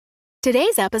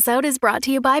Today's episode is brought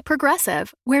to you by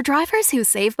Progressive, where drivers who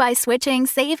save by switching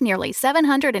save nearly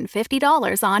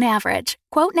 $750 on average.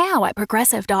 Quote now at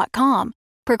Progressive.com.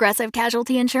 Progressive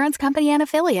Casualty Insurance Company and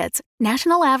Affiliates.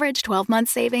 National average 12-month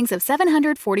savings of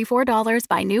 $744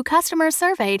 by new customers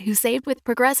surveyed who saved with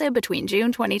Progressive between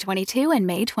June 2022 and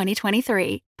May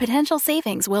 2023. Potential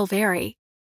savings will vary.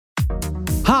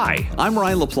 Hi, I'm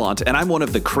Ryan LaPlante, and I'm one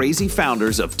of the crazy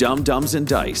founders of Dumb Dumbs and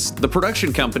Dice, the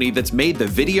production company that's made the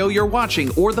video you're watching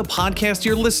or the podcast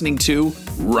you're listening to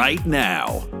right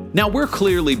now. Now, we're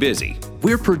clearly busy.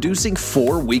 We're producing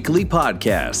 4 weekly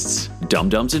podcasts: Dumb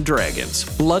Dumbs and Dragons,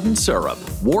 Blood and Syrup,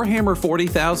 Warhammer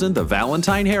 40,000, The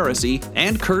Valentine Heresy,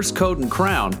 and Curse, Code, and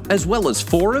Crown, as well as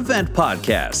 4 event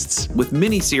podcasts, with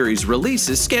miniseries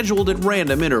releases scheduled at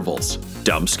random intervals: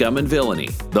 Dumb Scum and Villainy,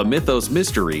 The Mythos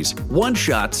Mysteries,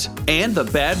 One-Shots, and the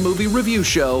bad movie review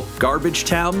show, Garbage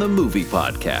Town the Movie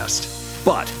Podcast.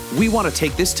 But we want to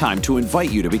take this time to invite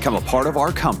you to become a part of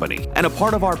our company and a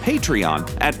part of our Patreon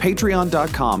at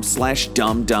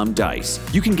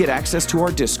patreon.com/dumbdumbdice. You can get access to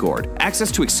our Discord,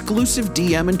 access to exclusive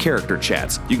DM and character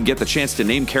chats. You can get the chance to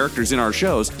name characters in our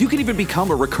shows. You can even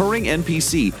become a recurring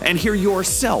NPC and hear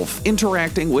yourself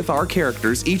interacting with our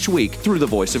characters each week through the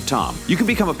voice of Tom. You can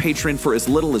become a patron for as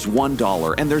little as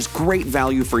 $1, and there's great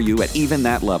value for you at even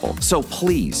that level. So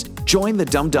please, join the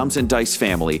Dumb Dumbs and Dice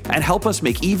family and help us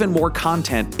make even more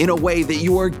content in a way that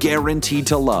you are guaranteed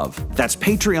to love. That's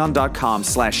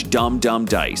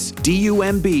patreon.com/dumbdumbdice.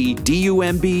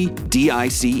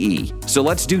 DUMBDICE. So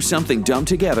let's do something dumb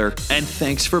together, and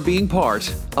thanks for being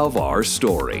part of our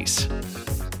stories.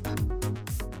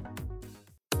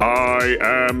 I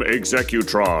am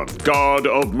Executron, god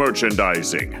of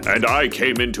merchandising, and I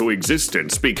came into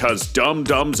existence because Dumb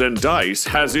Dumbs and Dice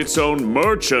has its own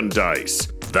merchandise.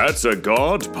 That's a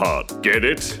god pod, get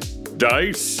it?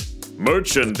 Dice?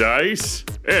 Merchandise?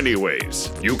 Anyways,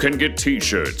 you can get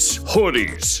t-shirts,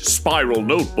 hoodies, spiral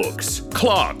notebooks,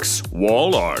 clocks,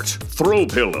 wall art, throw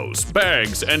pillows,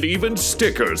 bags, and even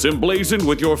stickers emblazoned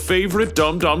with your favorite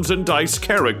Dumb Dumbs and Dice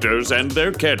characters and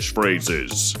their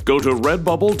catchphrases. Go to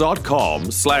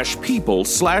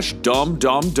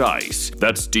redbubble.com/people/dumbdumbdice.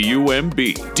 That's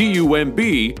DUMBDICE.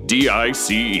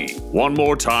 One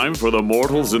more time for the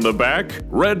mortals in the back.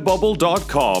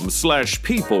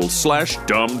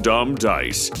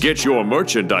 redbubble.com/people/dumbdumbdice. Get your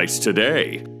merchandise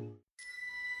today.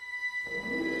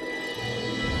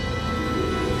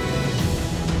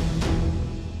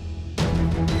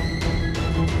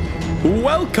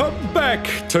 Welcome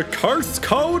back to Curse,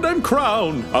 Code, and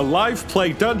Crown, a live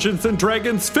play Dungeons &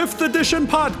 Dragons 5th edition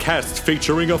podcast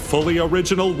featuring a fully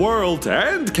original world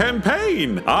and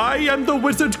campaign. I am the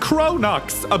wizard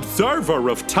Kronox, observer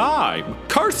of time.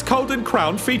 Curse, Code, and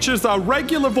Crown features our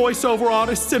regular voiceover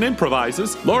artists and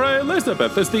improvisers. Laura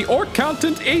Elizabeth is the Orc Count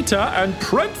Eta and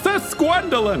Princess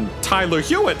Gwendolyn. Tyler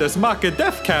Hewitt is Maka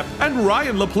Deathcap, and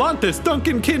Ryan LaPlante is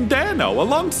Duncan Kindano,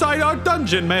 alongside our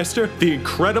Dungeon Master, the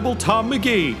incredible Tom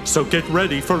McGee. So get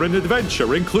ready for an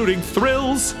adventure including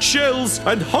thrills, chills,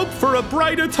 and hope for a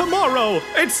brighter tomorrow.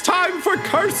 It's time for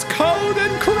Curse, Code,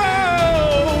 and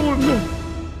Crown!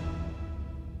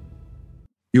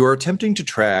 You are attempting to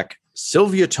track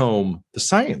Sylvia Tome, the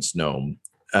science gnome,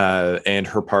 and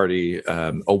her party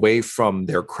away from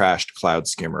their crashed cloud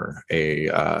skimmer,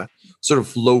 a sort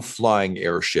of low-flying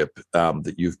airship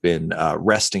that you've been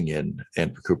resting in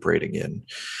and recuperating in.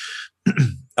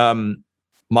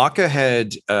 Maka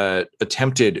had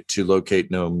attempted to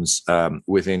locate gnomes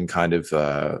within kind of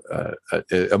a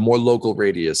more local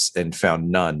radius and found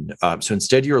none. So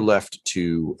instead, you're left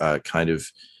to kind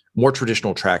of more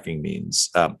traditional tracking means.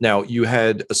 Now, you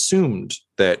had assumed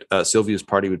that Sylvia's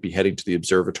party would be heading to the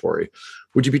observatory.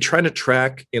 Would you be trying to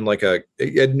track in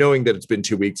knowing that it's been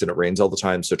 2 weeks and it rains all the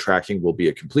time, so tracking will be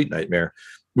a complete nightmare?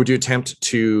 Would you attempt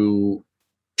to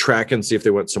track and see if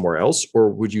they went somewhere else, or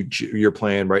would your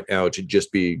plan right now to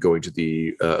just be going to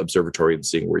the observatory and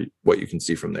seeing what you can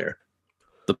see from there?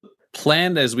 The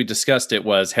plan, as we discussed it,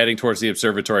 was heading towards the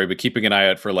observatory, but keeping an eye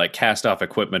out for cast off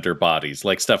equipment or bodies,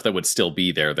 stuff that would still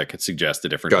be there that could suggest a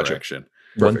different direction.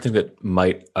 Perfect. One thing that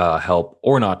might help,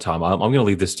 or not, Tom, I'm going to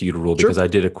leave this to you to rule, because I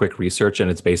did a quick research and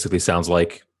it basically sounds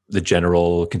like the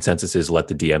general consensus is let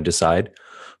the DM decide.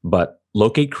 But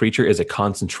locate creature is a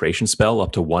concentration spell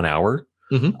up to 1 hour.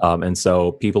 Mm-hmm. And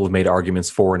so people have made arguments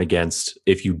for and against.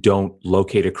 If you don't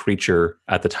locate a creature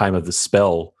at the time of the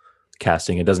spell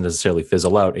casting, it doesn't necessarily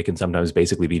fizzle out. It can sometimes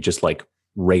basically be just like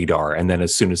radar. And then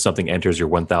as soon as something enters your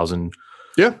 1,000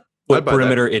 foot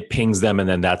perimeter, it pings them, and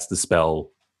then that's the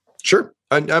spell. Sure.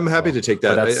 I'm happy to take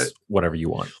that. But that's whatever you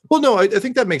want. Well, no, I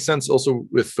think that makes sense also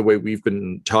with the way we've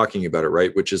been talking about it,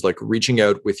 right? Which is like reaching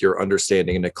out with your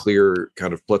understanding and a clear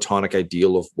kind of platonic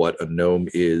ideal of what a gnome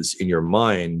is in your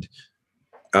mind.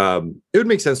 It would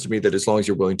make sense to me that as long as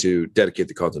you're willing to dedicate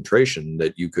the concentration,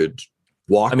 that you could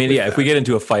walk. I mean, yeah, if we get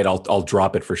into a fight, I'll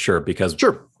drop it for sure because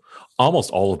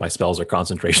almost all of my spells are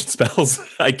concentration spells.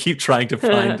 I keep trying to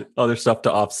find other stuff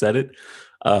to offset it.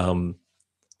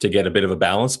 To get a bit of a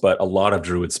balance, but a lot of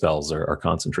druid spells are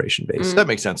concentration based. That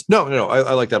makes sense. No,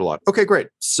 I like that a lot. Okay, great.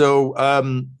 So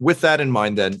with that in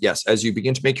mind, then, yes, as you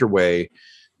begin to make your way,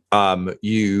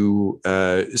 you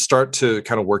start to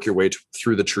kind of work your way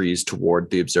through the trees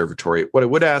toward the observatory. What I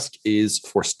would ask is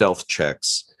for stealth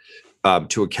checks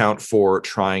to account for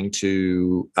trying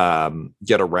to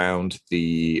get around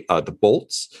the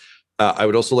bolts. I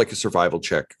would also like a survival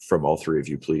check from all three of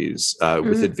you, please,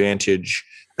 with advantage.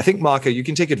 I think, Maka, you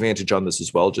can take advantage on this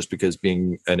as well, just because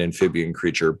being an amphibian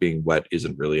creature, being wet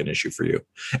isn't really an issue for you.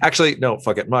 Actually, no,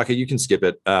 fuck it. Maka, you can skip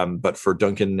it. But for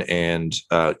Duncan and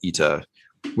Ita,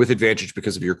 with advantage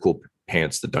because of your cool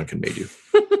pants that Duncan made you.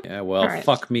 Yeah, well,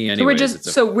 fuck me anyway.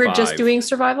 So we're just doing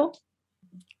survival?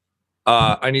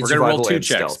 I need survival roll 2 and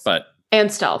checks, stealth.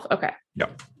 And stealth, okay. Yeah.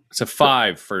 It's a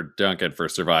 5 for Duncan for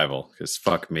survival, because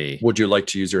fuck me. Would you like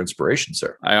to use your inspiration,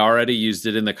 sir? I already used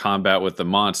it in the combat with the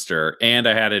monster, and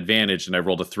I had advantage, and I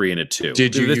rolled a 3 and a 2.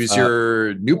 Did you use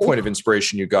your new point of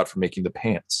inspiration you got from making the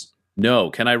pants?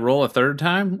 No. Can I roll a third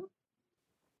time?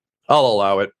 I'll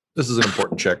allow it. This is an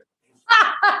important check.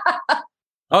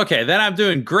 Okay, then I'm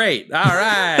doing great. All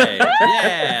right.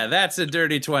 Yeah, that's a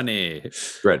dirty 20.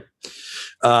 Right.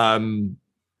 Yeah,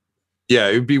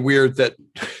 it would be weird that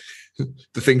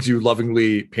the things you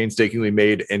lovingly, painstakingly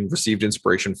made and received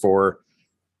inspiration for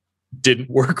didn't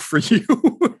work for you.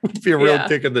 It would be a real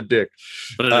kick in the dick.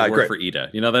 But it did work for Ida.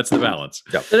 That's the balance.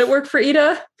 Yeah. Did it work for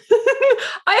Ida?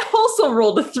 I also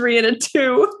rolled a 3 and a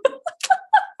 2.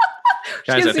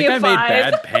 Guys, I think I made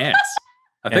bad pants.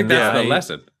 I think that's the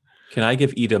lesson. Can I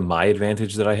give Ida my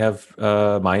advantage that I have,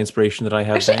 my inspiration that I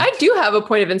have? Actually, I do have a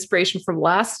point of inspiration from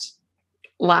last.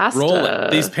 Roll it.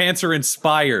 These pants are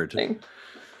inspired.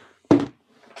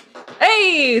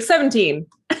 Hey, 17.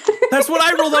 That's what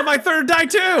I rolled on my third die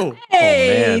too.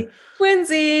 Hey,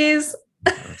 twinsies.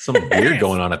 Something weird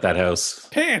going on at that house.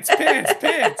 Pants. I'm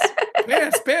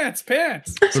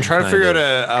trying to figure out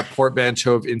a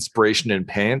portmanteau of inspiration and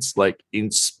pants, like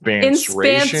inspiration.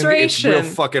 It's real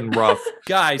fucking rough.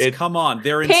 Guys, come on.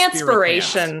 They're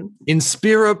Pantspiration.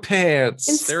 Inspira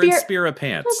pants. They're Inspira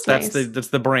pants. That's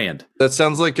the brand. That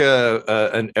sounds like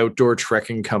an outdoor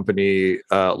trekking company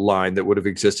line that would have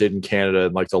existed in Canada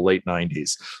in like the late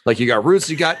 90s. Like you got Roots,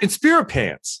 you got Inspira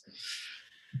pants.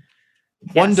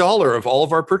 Yes. $1 of all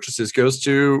of our purchases goes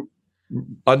to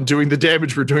undoing the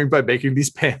damage we're doing by making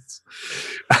these pants.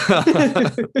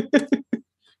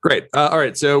 Great. All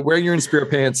right. So wearing your Inspira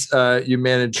pants, you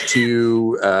manage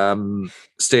to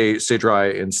stay dry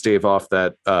and stave off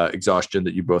that exhaustion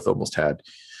that you both almost had.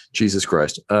 Jesus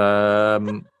Christ. All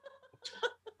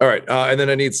right. And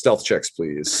then I need stealth checks,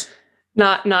 please.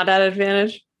 Not at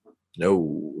advantage?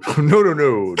 No.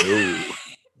 No.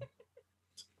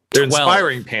 They're 12.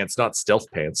 inspiring pants, not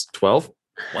stealth pants. 12?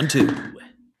 1, 2.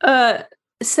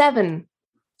 7.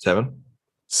 7?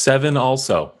 7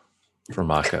 also for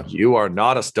Maka. You are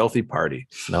not a stealthy party.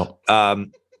 No.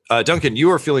 Duncan,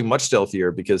 you are feeling much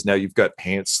stealthier because now you've got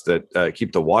pants that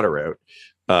keep the water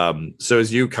out. So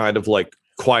as you kind of like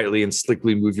quietly and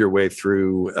slickly move your way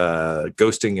through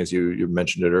ghosting, as you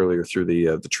mentioned it earlier, through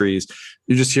the trees,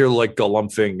 you just hear like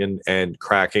galumphing and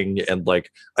cracking and like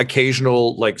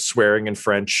occasional like swearing in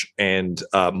French and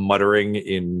muttering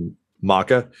in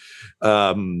Maka.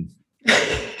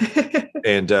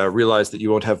 And realize that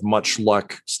you won't have much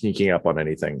luck sneaking up on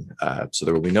anything. So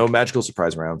there will be no magical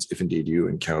surprise rounds if indeed you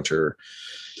encounter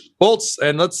bolts.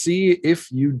 And let's see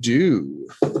if you do.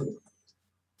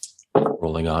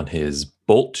 Rolling on his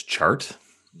bolt chart,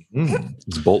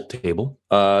 his bolt table.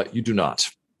 You do not.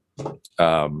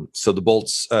 So the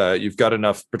bolts, you've got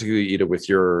enough, particularly Ida, with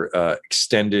your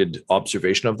extended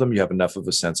observation of them. You have enough of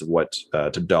a sense of what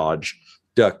to dodge,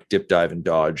 duck, dip, dive, and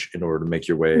dodge in order to make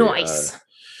your way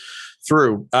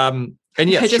through. And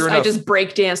yes, I just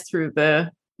break dance through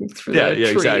the trees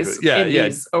exactly. in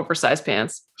these oversized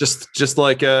pants. Just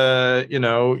like you're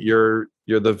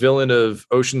the villain of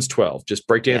Ocean's 12, just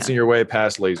breakdancing your way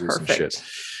past lasers and shit.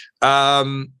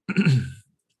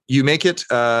 You make it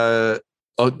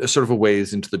sort of a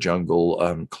ways into the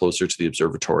jungle, closer to the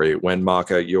observatory, when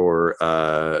Maka, your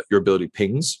ability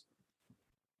pings.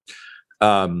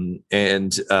 And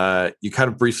you kind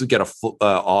of briefly get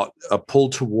a pull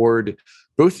toward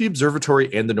both the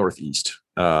observatory and the northeast.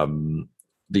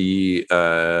 The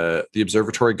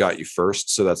observatory got you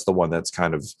first, so that's the one that's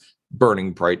kind of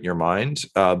burning bright in your mind.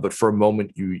 But for a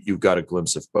moment, you've got a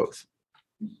glimpse of both.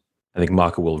 I think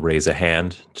Maka will raise a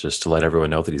hand just to let everyone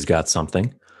know that he's got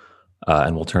something,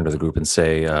 and we'll turn to the group and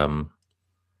say,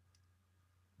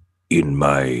 in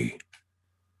my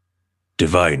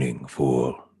divining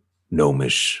for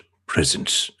gnomish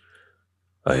presence,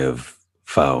 I have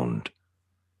found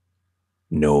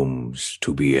gnomes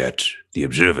to be at the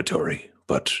observatory,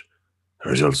 but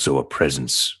there is also a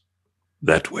presence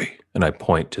that way. And I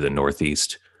point to the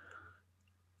northeast.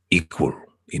 Equal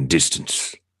in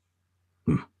distance.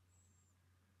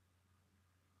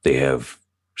 They have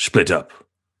split up.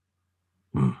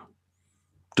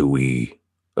 Do we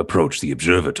approach the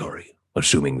observatory,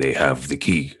 assuming they have the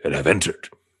key and have entered?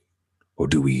 Or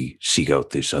do we seek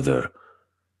out this other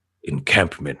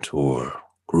encampment or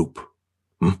group?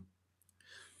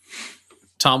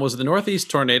 Tom, was the Northeast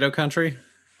tornado country?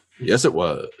 Yes, it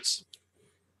was.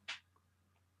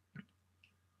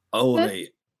 Oh,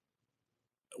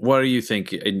 what do you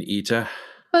think, Ita?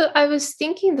 Well, I was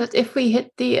thinking that if we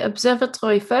hit the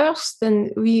observatory first,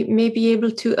 then we may be able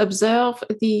to observe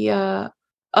the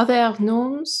other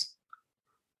gnomes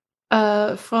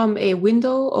from a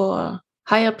window or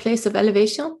higher place of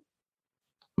elevation.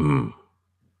 And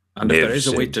if there is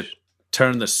a way to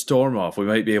turn the storm off, we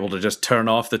might be able to just turn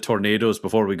off the tornadoes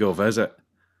before we go visit.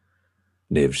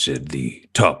 Nev said the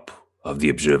top of the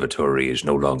observatory is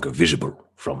no longer visible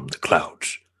from the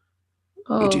clouds.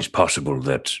 Oh. It is possible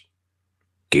that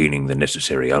gaining the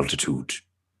necessary altitude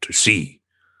to see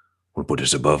will put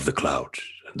us above the clouds,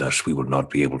 and thus we will not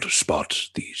be able to spot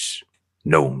these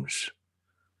gnomes.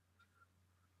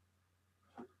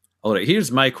 All right,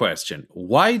 here's my question.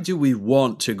 Why do we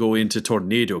want to go into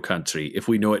tornado country if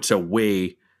we know it's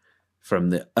away from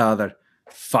the other?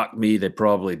 Fuck me, they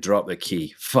probably dropped the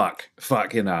key.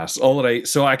 Fucking ass. All right,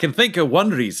 so I can think of one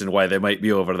reason why they might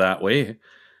be over that way.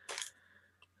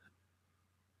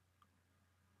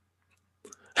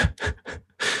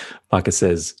 Maka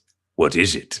says, "What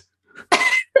is it?"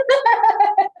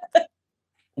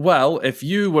 Well, if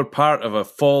you were part of a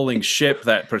falling ship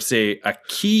that, per se, a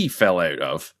key fell out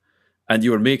of, and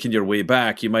you were making your way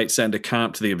back, you might send a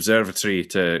camp to the observatory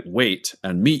to wait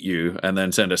and meet you, and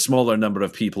then send a smaller number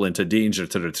of people into danger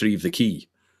to retrieve the key.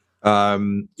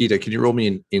 Ida, can you roll me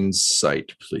an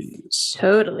insight, please?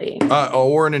 Totally.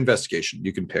 Or an investigation.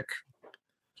 You can pick,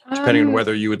 depending on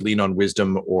whether you would lean on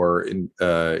wisdom or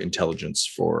intelligence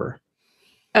for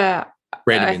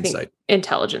random insight.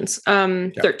 Intelligence.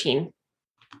 13.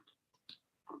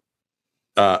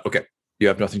 Okay. You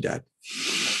have nothing to add.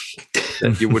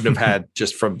 That you wouldn't have had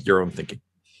just from your own thinking.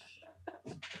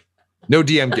 No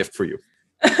DM gift for you.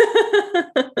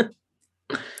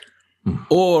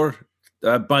 Or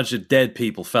a bunch of dead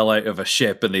people fell out of a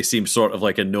ship and they seem sort of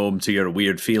like a gnome to your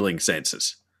weird feeling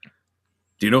senses.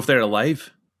 Do you know if they're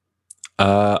alive?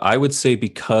 I would say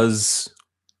because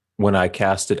when I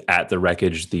cast it at the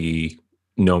wreckage, the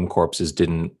gnome corpses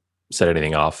didn't set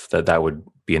anything off, that would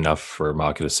be enough for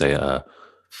Maka to say,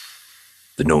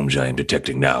 the gnomes I am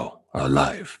detecting now are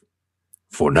alive.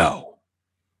 For now.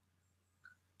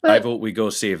 I vote we go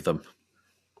save them.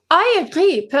 I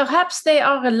agree. Perhaps they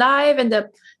are alive and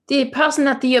the person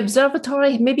at the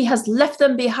observatory maybe has left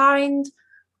them behind.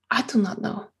 I do not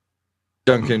know.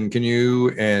 Duncan, can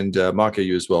you and Maka,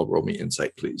 you as well, roll me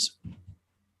insight, please?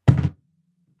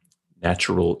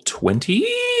 Natural 20?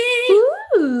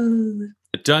 Ooh.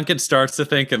 Duncan starts to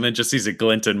think and then just sees a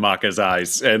glint in Maka's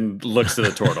eyes and looks to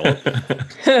the turtle.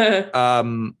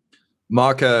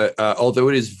 Maka, although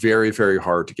it is very, very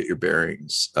hard to get your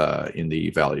bearings in the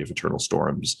Valley of Eternal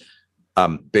Storms,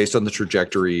 based on the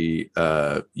trajectory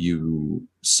you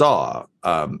saw,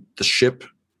 the ship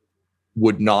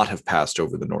would not have passed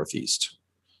over the northeast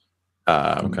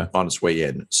on its way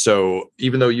in. So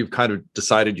even though you've kind of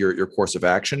decided your course of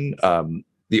action,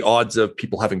 the odds of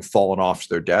people having fallen off to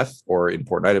their death or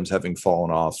important items having fallen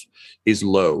off is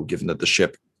low, given that the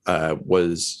ship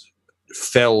was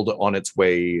felled on its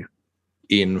way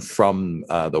in from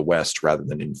the west rather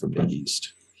than in from the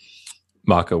east.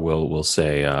 Maka will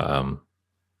say,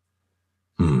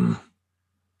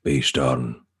 based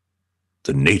on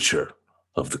the nature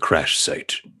of the crash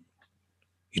site,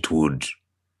 it would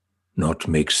not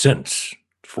make sense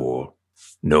for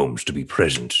gnomes to be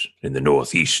present in the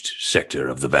northeast sector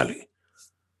of the valley.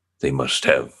 They must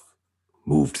have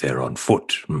moved there on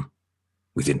foot,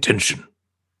 with intention.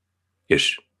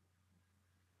 Yes.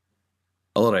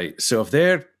 All right, so if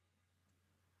they're...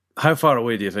 How far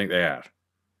away do you think they are?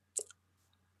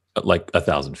 like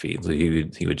 1,000 feet. So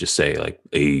he would just say like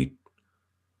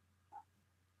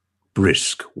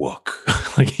brisk walk.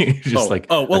 Like just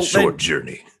a short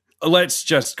journey. Let's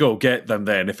just go get them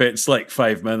then. If it's like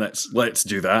 5 minutes, let's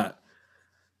do that.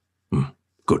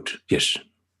 Good. Yes.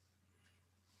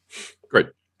 Great.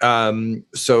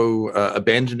 So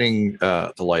abandoning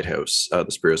the lighthouse, the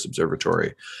Spiros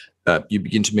Observatory, you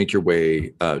begin to make your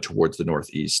way towards the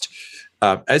northeast.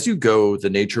 As you go, the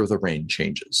nature of the rain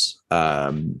changes.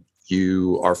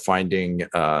 You are finding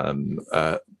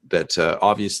that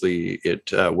obviously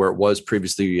where it was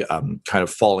previously kind of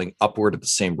falling upward at the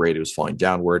same rate it was falling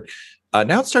downward.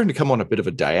 Now it's starting to come on a bit of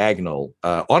a diagonal,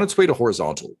 on its way to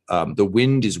horizontal. The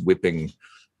wind is whipping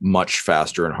much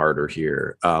faster and harder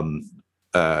here.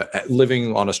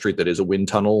 Living on a street that is a wind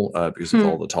tunnel because of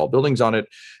all the tall buildings on it,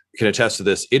 can attest to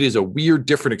this. It is a weird,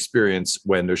 different experience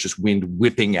when there's just wind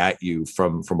whipping at you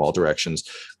from all directions.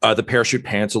 The parachute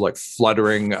pants are like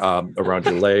fluttering around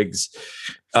your legs,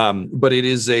 but it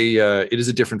is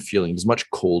a different feeling. It's much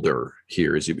colder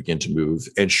here as you begin to move,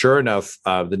 and sure enough,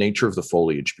 the nature of the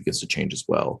foliage begins to change as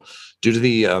well. Due to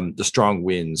the strong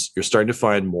winds, you're starting to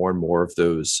find more and more of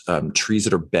those trees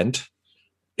that are bent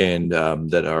and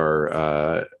that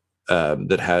are.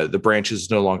 That have the branches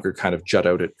no longer kind of jut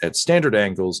out at standard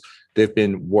angles. They've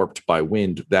been warped by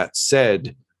wind. That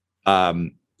said,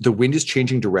 the wind is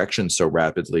changing direction so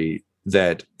rapidly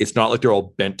that it's not like they're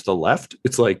all bent to the left.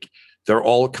 It's like they're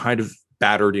all kind of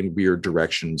battered in weird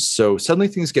directions. So suddenly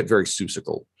things get very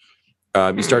Seussical.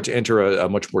 You start to enter a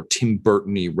much more Tim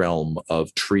Burton-y realm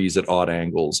of trees at odd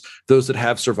angles. Those that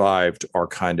have survived are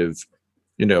kind of,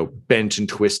 bent and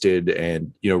twisted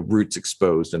and, roots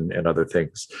exposed and other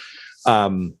things.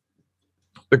 The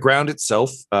ground itself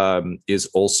is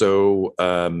also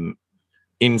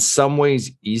in some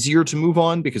ways easier to move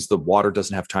on because the water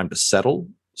doesn't have time to settle.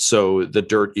 So the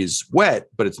dirt is wet,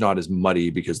 but it's not as muddy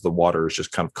because the water is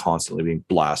just kind of constantly being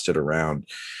blasted around.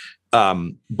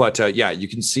 But you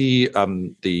can see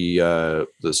the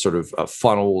sort of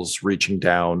funnels reaching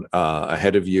down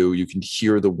ahead of you. You can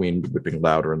hear the wind whipping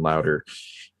louder and louder.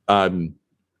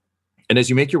 And as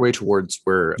you make your way towards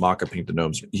where Maka paint the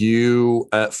gnomes, you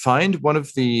find one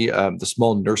of the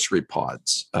small nursery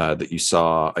pods that you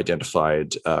saw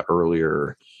identified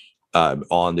earlier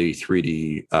on the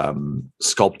 3D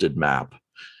sculpted map.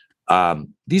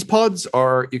 These pods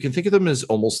you can think of them as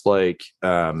almost like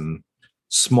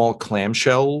small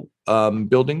clamshell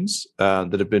buildings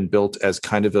that have been built as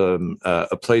kind of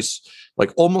a place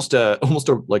like almost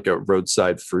like a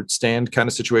roadside fruit stand kind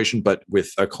of situation, but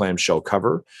with a clamshell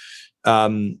cover.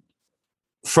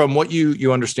 From what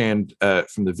you understand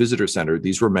from the visitor center,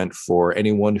 these were meant for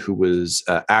anyone who was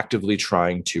actively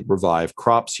trying to revive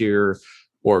crops here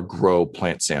or grow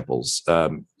plant samples.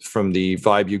 From the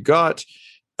vibe you got,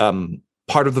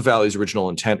 part of the valley's original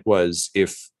intent was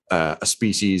if a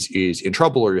species is in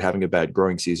trouble or you're having a bad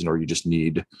growing season or you just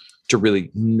need to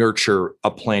really nurture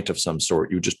a plant of some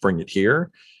sort, you just bring it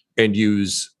here and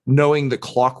knowing the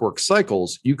clockwork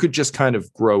cycles, you could just kind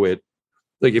of grow it.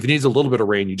 Like if it needs a little bit of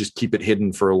rain, you just keep it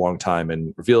hidden for a long time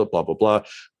and reveal it, blah, blah, blah.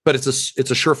 But it's a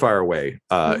surefire way.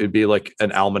 It'd be like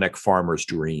an almanac farmer's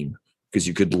dream because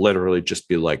you could literally just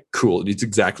be like, cool, it needs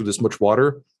exactly this much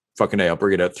water. Fucking A, I'll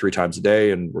bring it out 3 times a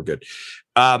day and we're good.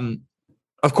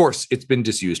 Of course, it's been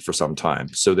disused for some time.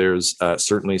 So there's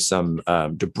certainly some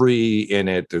debris in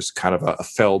it. There's kind of a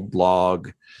felled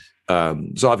log.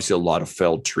 There's obviously a lot of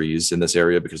felled trees in this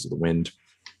area because of the wind.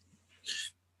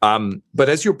 But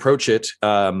as you approach it,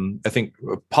 I think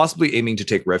possibly aiming to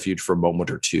take refuge for a moment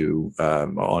or two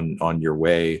on your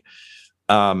way,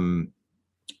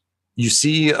 you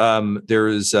see there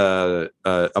is a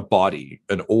body,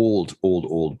 an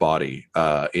old body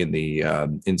in the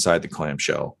inside the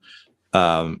clamshell,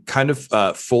 kind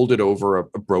of folded over a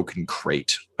broken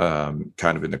crate, kind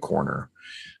of in the corner.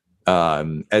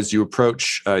 As you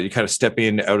approach, you kind of step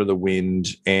in out of the wind,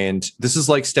 and this is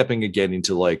like stepping again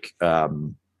into like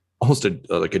almost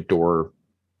like a door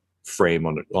frame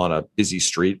on a busy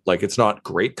street. Like it's not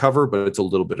great cover, but it's a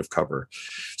little bit of cover.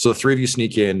 So the 3 of you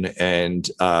sneak in, and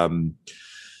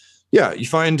you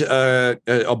find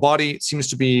a body. It seems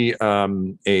to be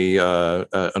an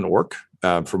orc.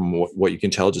 From what you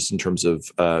can tell, just in terms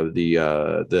of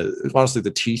the honestly,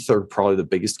 the teeth are probably the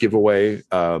biggest giveaway,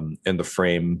 and the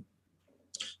frame.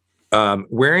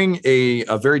 Wearing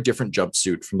a very different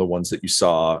jumpsuit from the ones that you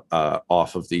saw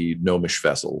off of the gnomish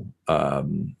vessel, or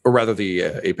rather the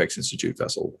Apex Institute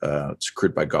vessel. It's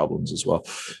crewed by goblins as well.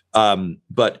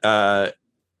 But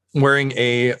wearing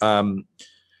a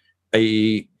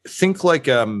think like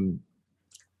a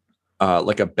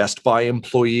Best Buy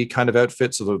employee kind of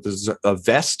outfit. So there's a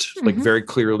vest, like very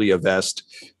clearly a vest,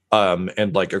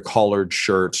 and like a collared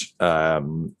shirt.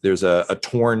 There's a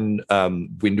torn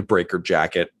windbreaker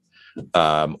jacket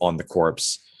on the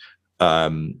corpse.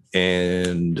 And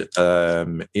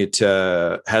it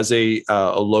has a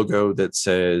logo that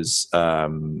says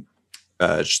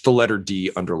just the letter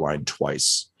D underlined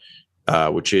twice,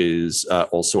 which is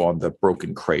also on the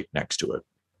broken crate next to it.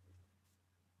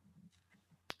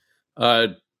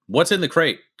 What's in the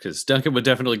crate? Because Duncan would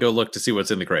definitely go look to see what's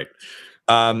in the crate.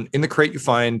 In the crate, you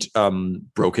find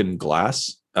broken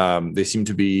glass. They seem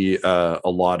to be a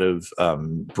lot of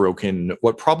broken,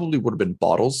 what probably would have been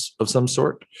bottles of some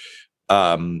sort.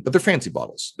 But they're fancy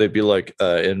bottles. They'd be like,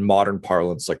 in modern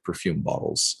parlance, like perfume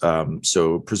bottles.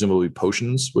 So presumably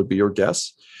potions would be your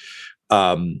guess.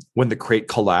 When the crate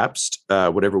collapsed,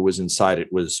 whatever was inside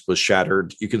it was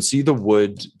shattered. You can see the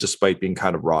wood, despite being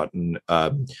kind of rotten,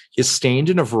 is stained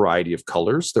in a variety of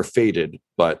colors. They're faded,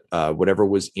 but whatever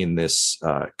was in this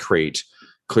crate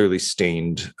clearly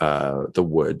stained the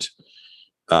wood.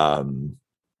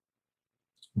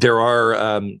 There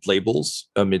are labels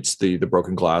amidst the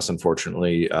broken glass.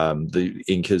 Unfortunately, the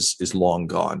ink is long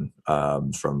gone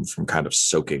from kind of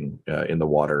soaking in the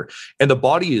water, and the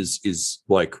body is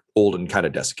like old and kind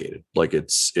of desiccated. Like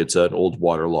it's an old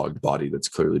waterlogged body that's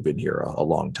clearly been here a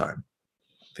long time.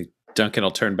 I think Duncan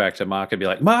will turn back to Maka and be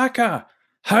like, Maka,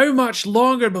 how much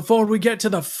longer before we get to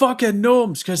the fucking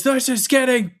gnomes? Because this is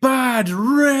getting bad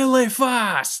really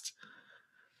fast.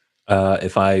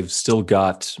 If I've still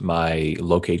got my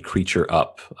locate creature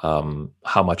up,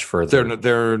 how much further?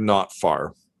 They're not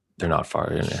far. They're not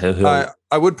far.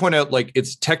 I would point out, like,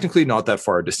 it's technically not that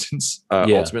far a distance,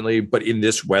 ultimately, but in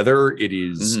this weather, it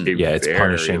is. It's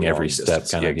punishing every step.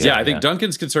 Kind of. I think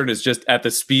Duncan's concern is just at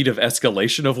the speed of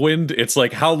escalation of wind. It's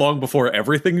like, how long before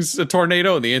everything's a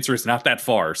tornado? And the answer is not that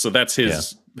far. So that's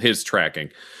his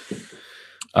tracking.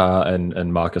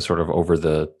 And Maka, sort of over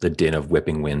the din of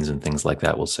whipping winds and things like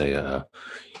that, will say,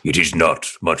 "It is not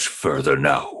much further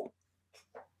now."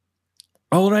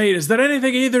 All right, is there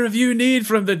anything either of you need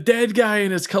from the dead guy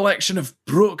in his collection of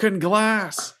broken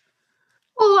glass?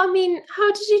 Well, I mean,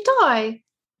 how did he die?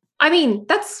 I mean,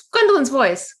 that's Gwendolyn's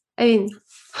voice. I mean,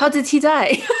 how did he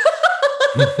die?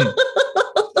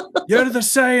 You're the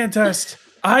scientist.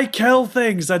 I kill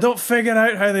things. I don't figure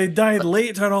out how they died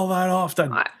later all that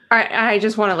often. I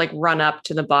just want to like run up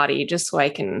to the body just so I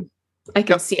can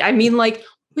see. I mean, like,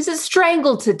 was it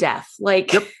strangled to death?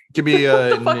 Like, yep. Give me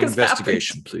an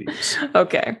investigation, please.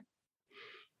 Okay.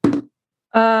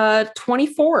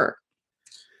 24.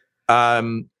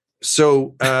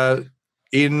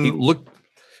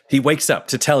 He wakes up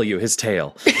to tell you his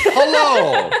tale.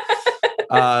 Hello.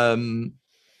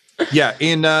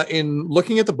 In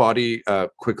looking at the body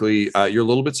quickly, you're a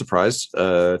little bit surprised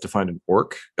to find an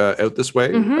orc out this way.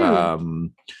 Mm-hmm.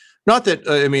 Not that,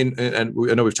 I mean, and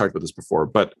I know we've talked about this before,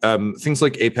 but things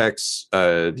like Apex,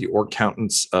 the orc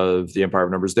countenance of the Empire of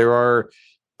Numbers, there are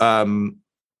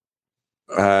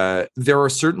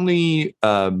certainly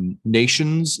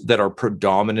nations that are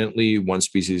predominantly one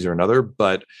species or another,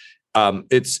 but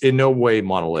it's in no way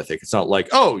monolithic. It's not like,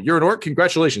 oh, you're an orc,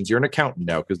 congratulations, you're an accountant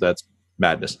now, because that's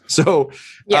madness. So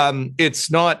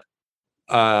it's not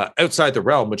outside the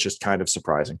realm, which is kind of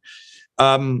surprising.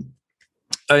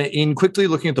 In quickly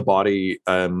looking at the body,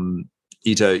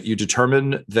 Ita, you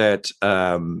determine that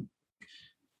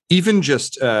even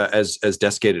just as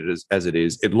desiccated as it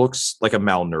is, it looks like a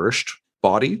malnourished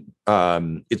body.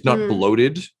 It's not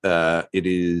bloated. It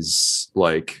is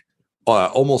like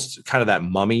almost kind of that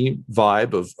mummy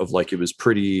vibe of like it was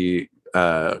pretty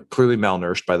clearly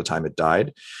malnourished by the time it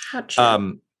died.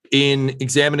 Gotcha. In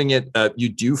examining it, you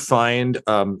do find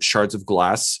shards of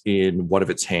glass in one of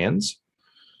its hands.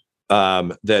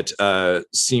 That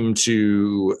seem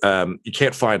to, you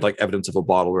can't find like evidence of a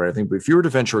bottle or anything, but if you were to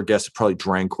venture a guess, it probably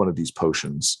drank one of these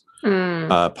potions,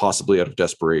 possibly out of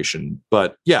desperation.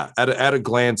 But yeah, at a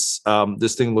glance,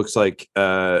 this thing looks like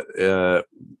whoever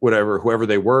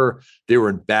they were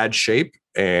in bad shape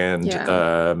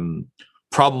and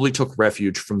probably took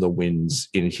refuge from the winds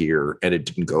in here, and it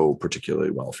didn't go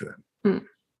particularly well for them.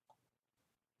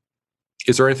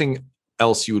 Is there anything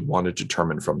else you would want to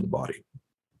determine from the body?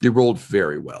 You rolled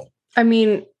very well. I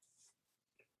mean,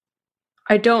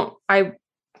 can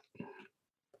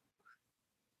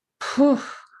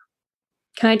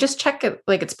I just check it,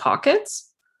 like its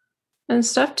pockets and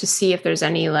stuff to see if there's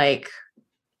any, like,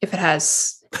 if it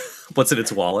has what's in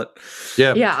its wallet?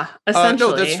 Yeah,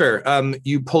 essentially. No, that's fair.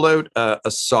 You pull out a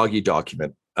soggy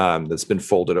document that's been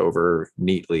folded over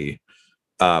neatly.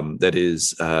 That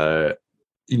is,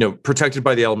 protected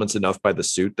by the elements enough by the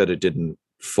suit that it didn't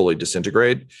fully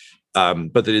disintegrate.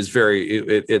 but it is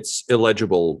it's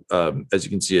illegible as you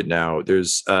can see it now.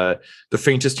 There's the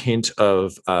faintest hint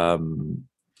of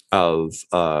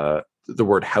the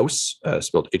word house,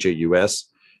 spelled H-A-U-S,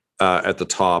 at the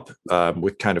top,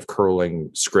 with kind of curling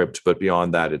script, but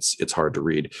beyond that, it's hard to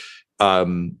read.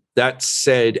 That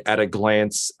said, at a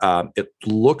glance, it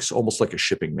looks almost like a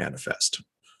shipping manifest,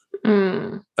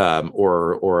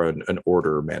 or an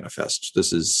order manifest.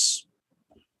 This is,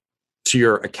 to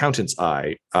your accountant's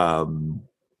eye,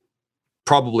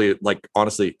 probably, like,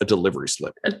 honestly, a delivery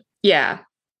slip. Yeah.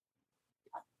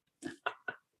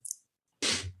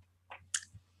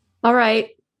 All right.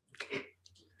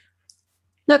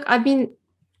 Look, I mean,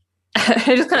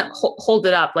 I just kind of hold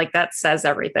it up like that says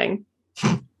everything.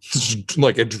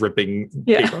 Like a dripping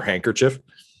paper handkerchief.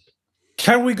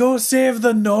 Can we go save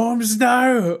the gnomes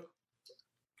now?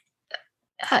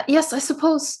 Yes, I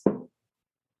suppose.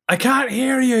 I can't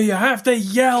hear you. You have to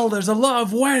yell. There's a lot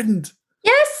of wind.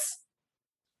 Yes.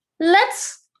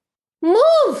 Let's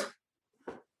move.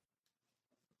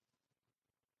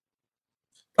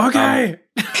 Okay.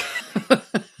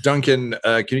 Duncan,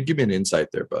 can you give me an insight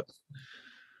there, bud?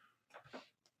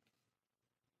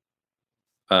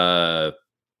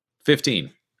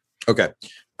 15. Okay.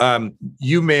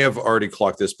 You may have already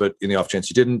clocked this, but in the off chance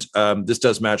you didn't, this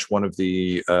does match one of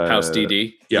the House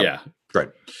DD. Yeah. Right.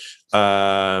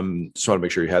 Just want to make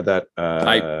sure you had that.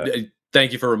 I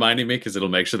thank you for reminding me, because it'll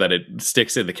make sure that it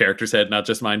sticks in the character's head, not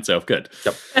just mine. So good.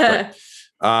 Yep. Right.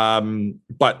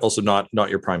 But also not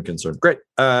your prime concern. Great.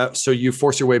 So you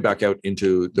force your way back out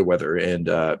into the weather and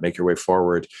make your way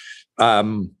forward.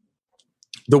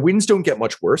 The winds don't get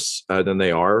much worse than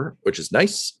they are, which is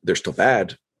nice. They're still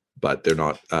bad, but they're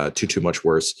not too much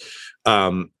worse.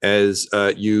 As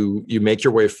you make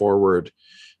your way forward,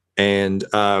 and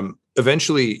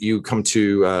eventually you come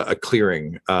to a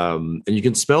clearing, and you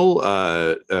can smell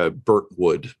burnt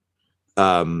wood.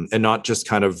 And not just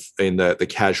kind of in the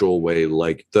casual way,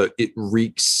 like it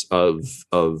reeks of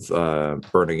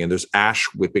burning, and there's ash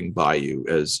whipping by you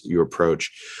as you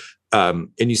approach. And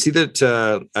you see that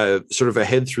sort of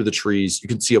ahead through the trees, you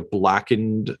can see a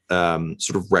blackened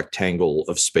sort of rectangle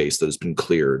of space that has been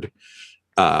cleared,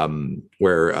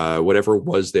 where whatever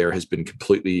was there has been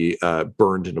completely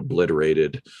burned and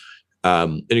obliterated.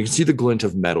 And you can see the glint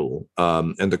of metal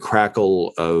and the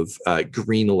crackle of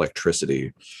green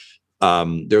electricity.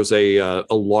 There's a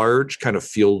large kind of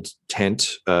field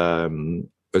tent,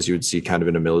 as you would see kind of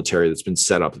in a military, that's been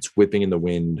set up. It's whipping in the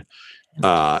wind.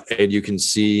 And you can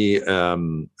see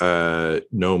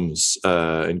gnomes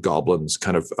and goblins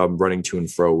kind of running to and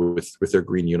fro with their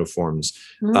green uniforms,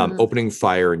 opening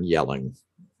fire and yelling.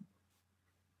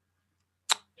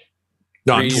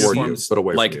 Not toward you, but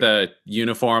away from you. Like the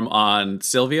uniform on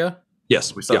Sylvia?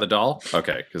 Yes. We saw the doll?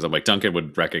 Okay, because I'm like, Duncan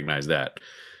would recognize that.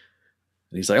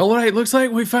 And he's like, all right, looks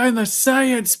like we found the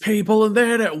science people and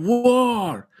they're at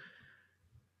war.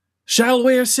 Shall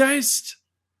we assist?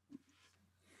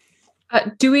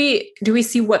 Do we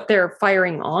see what they're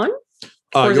firing on?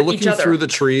 You're looking through the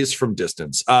trees from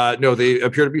distance. No, they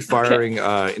appear to be firing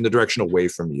in the direction away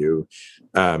from you,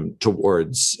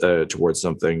 towards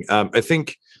something. I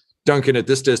think, Duncan, at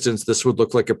this distance, this would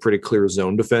look like a pretty clear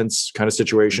zone defense kind of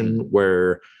situation,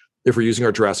 where, if we're using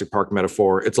our Jurassic Park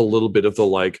metaphor, it's a little bit of the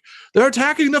like, they're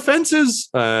attacking the fences.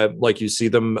 Like you see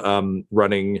them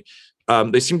running.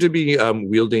 They seem to be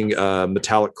wielding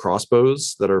metallic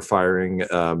crossbows that are firing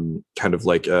kind of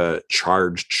like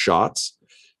charged shots.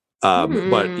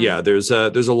 But yeah, there's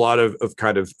a lot of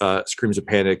kind of screams of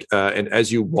panic. And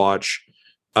as you watch,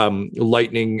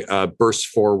 lightning bursts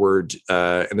forward,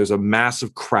 and there's a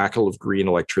massive crackle of green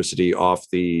electricity off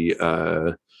the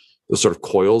sort of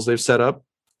coils they've set up.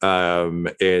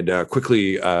 And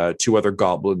quickly, two other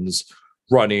goblins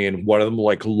run in. One of them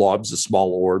like lobs a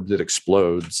small orb that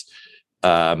explodes.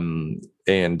 And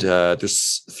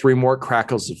there's three more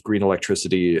crackles of green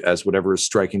electricity as whatever is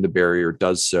striking the barrier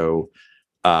does so.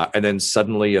 And then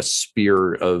suddenly a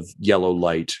spear of yellow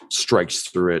light strikes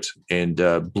through it and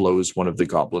blows one of the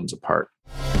goblins apart.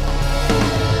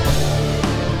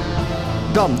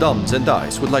 Dum-Dums and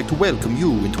Dice would like to welcome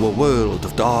you into a world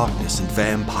of darkness and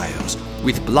vampires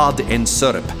with Blood and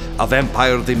Syrup, a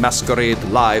Vampire the Masquerade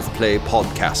live play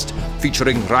podcast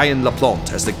featuring Ryan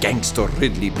LaPlante as the gangster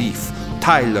Ridley Beef,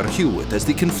 Tyler Hewitt as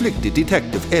the conflicted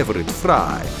detective Everett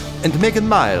Fry, and Megan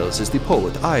Miles as the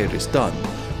poet Iris Dunn,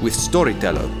 with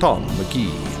storyteller Tom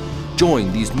McGee.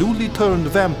 Join these newly turned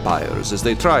vampires as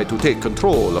they try to take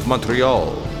control of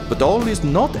Montreal, but all is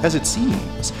not as it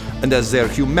seems, and as their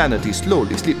humanity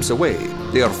slowly slips away,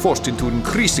 they are forced into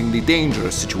increasingly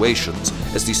dangerous situations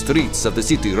as the streets of the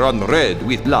city run red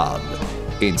with blood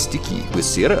and sticky with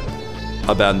syrup.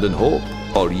 abandon hope,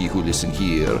 all ye who listen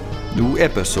here. New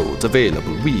episodes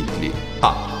available weekly.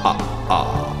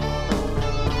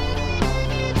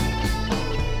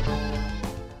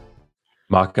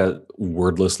 Maka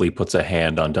wordlessly puts a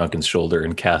hand on Duncan's shoulder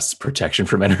and casts protection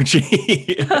from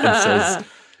energy and says,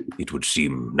 "It would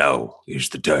seem now is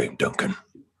the time, Duncan."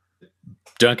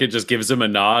 Duncan just gives him a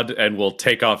nod and will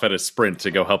take off at a sprint to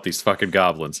go help these fucking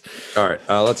goblins. All right,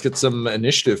 let's get some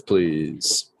initiative,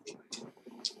 please.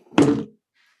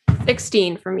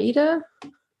 16 from Ida.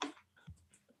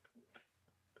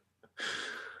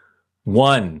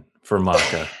 1 for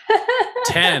Maka.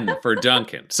 10 for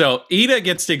Duncan. So Ida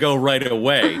gets to go right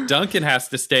away. Duncan has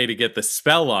to stay to get the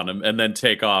spell on him and then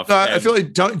take off. I feel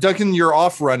like Duncan, you're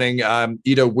off running.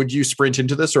 Ida, would you sprint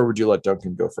into this or would you let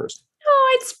Duncan go first?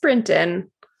 Oh, I'd sprint in.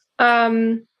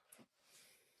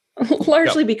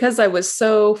 Largely because I was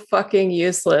so fucking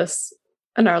useless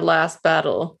in our last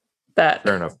battle that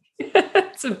Fair enough.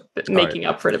 it's making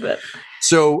up for it a bit.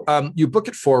 So you book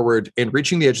it forward, and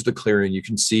reaching the edge of the clearing, you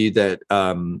can see that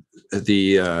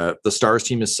the Stars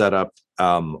team is set up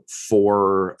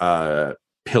 4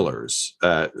 pillars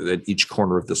at each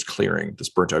corner of this clearing, this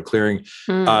burnt out clearing.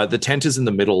 The tent is in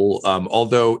the middle,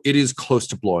 although it is close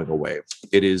to blowing away.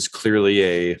 It is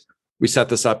clearly we set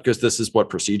this up because this is what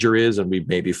procedure is, and we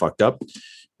may be fucked up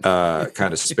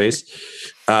kind of space.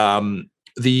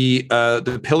 The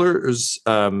pillars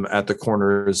at the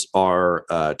corners are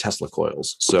Tesla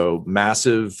coils, so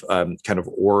massive kind of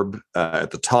orb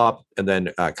at the top, and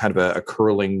then kind of a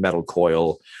curling metal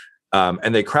coil,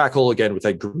 and they crackle again with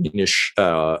that greenish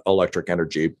electric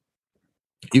energy.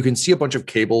 You can see a bunch of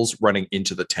cables running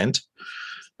into the tent,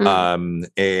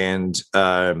 and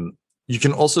you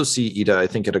can also see, Ida, I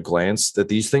think at a glance, that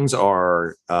these things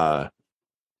are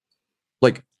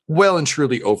like well and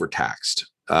truly overtaxed.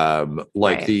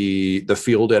 Right. The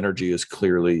field energy is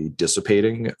clearly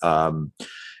dissipating.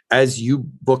 As you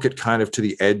book it kind of to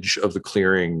the edge of the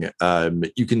clearing,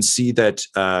 you can see that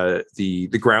the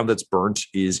ground that's burnt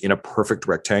is in a perfect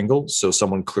rectangle. So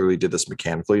someone clearly did this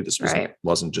mechanically. This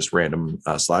wasn't just random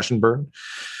slash and burn.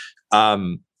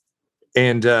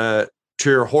 And to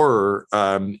your horror,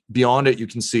 beyond it, you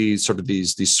can see sort of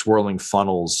these swirling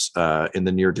funnels in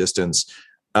the near distance.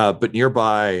 But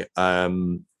nearby,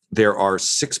 there are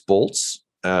 6 bolts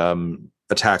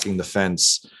attacking the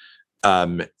fence,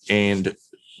 and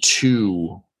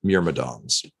 2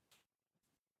 myrmidons.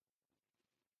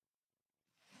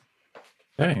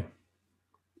 Okay.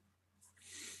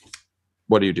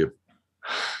 What do you do?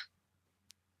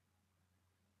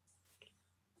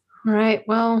 All right,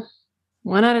 well,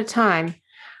 one at a time.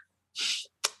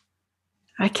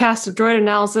 I cast a droid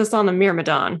analysis on the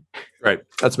myrmidon. Right,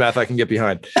 that's math I can get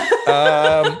behind.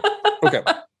 Okay.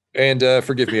 And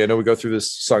forgive me, I know we go through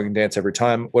this song and dance every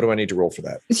time. What do I need to roll for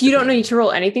that? So you don't need to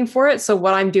roll anything for it. So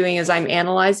what I'm doing is I'm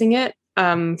analyzing it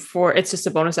it's just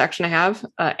a bonus action I have.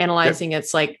 Analyzing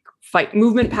its like fight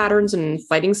movement patterns and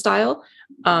fighting style.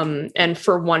 And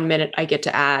for 1 minute, I get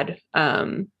to add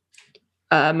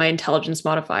my intelligence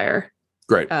modifier.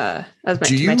 Great. As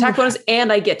my attack bonus,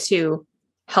 and I get to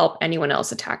help anyone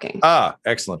else attacking.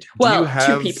 Excellent. Well,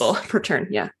 2 people per turn,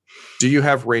 yeah. Do you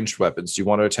have ranged weapons? Do you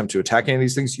want to attempt to attack any of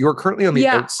these things? You're currently on the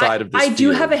outside of this field. I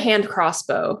do have a hand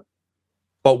crossbow.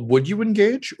 But would you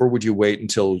engage, or would you wait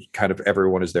until kind of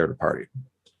everyone is there to party?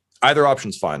 Either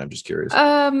option's fine. I'm just curious.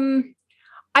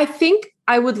 I think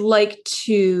I would like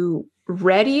to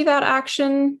ready that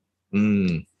action.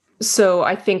 So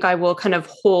I think I will kind of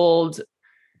hold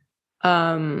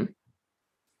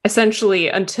essentially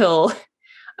until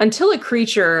a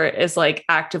creature is like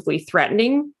actively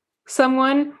threatening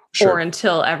someone, or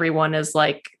until everyone is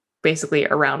like basically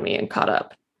around me and caught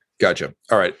up. Gotcha.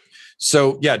 All right.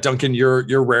 So yeah, Duncan,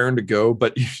 you're raring to go,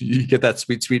 but you get that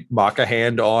sweet Maka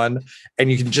hand on, and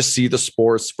you can just see the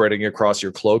spores spreading across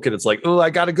your cloak, and it's like, oh, I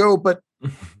gotta go, but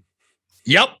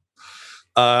yep.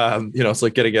 It's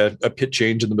like getting a pit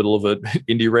change in the middle of an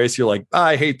indie race. You're like,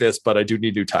 I hate this, but I do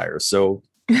need new tires. So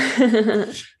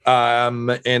and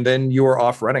then you are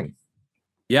off running.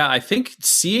 Yeah, I think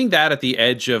seeing that at the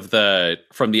edge of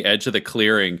from the edge of the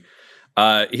clearing,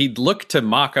 he'd look to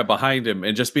Maka behind him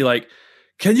and just be like,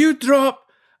 can you drop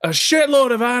a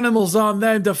shitload of animals on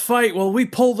them to fight while we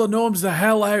pull the gnomes the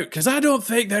hell out? Because I don't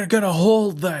think they're going to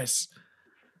hold this.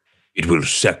 It will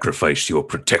sacrifice your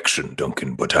protection,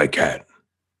 Duncan, but I can.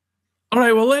 All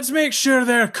right, well, let's make sure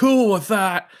they're cool with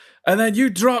that. And then you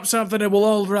drop something and we'll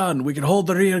all run. We can hold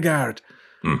the rear guard.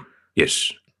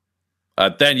 Yes.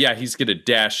 Then, yeah, he's going to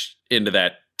dash into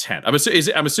that tent. I'm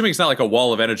assuming it's not like a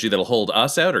wall of energy that'll hold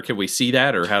us out, or can we see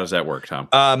that, or how does that work, Tom?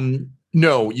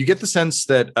 No, you get the sense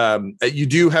that you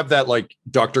do have that like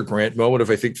Dr. Grant moment of,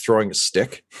 I think, throwing a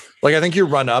stick. Like, I think you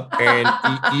run up and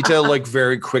Ita like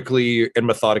very quickly and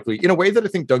methodically, in a way that I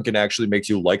think Duncan actually makes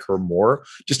you like her more,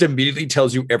 just immediately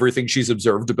tells you everything she's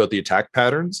observed about the attack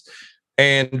patterns.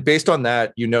 And based on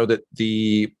that, you know that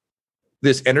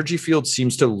this energy field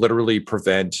seems to literally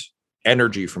prevent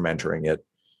energy from entering it.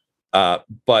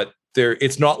 But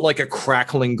it's not like a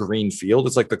crackling green field.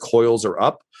 It's like the coils are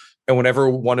up. And whenever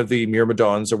one of the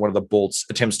Myrmidons or one of the bolts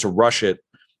attempts to rush it,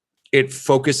 it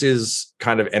focuses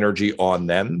kind of energy on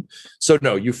them. So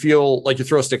no, you feel like you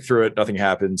throw a stick through it, nothing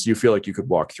happens. You feel like you could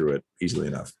walk through it easily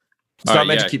enough. It's not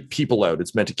meant to keep people out.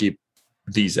 It's meant to keep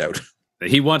these out.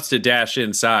 He wants to dash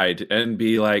inside and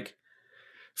be like,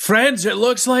 friends, it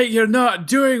looks like you're not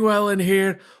doing well in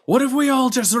here. What if we all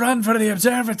just run for the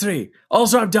observatory?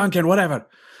 Also, I'm Duncan, whatever.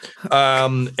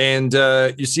 And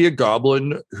you see a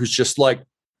goblin who's just like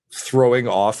throwing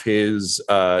off his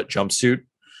jumpsuit,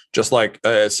 just like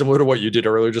similar to what you did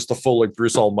earlier, just a full like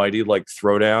Bruce Almighty like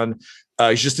throwdown.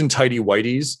 He's just in tidy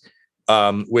whities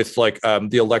with like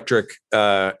the electric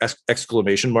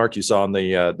exclamation mark you saw on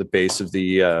the base of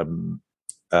the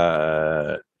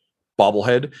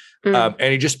bobblehead, and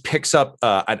he just picks up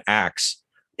an axe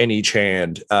in each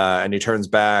hand, and he turns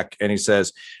back and he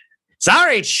says,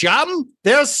 "Sorry, chum,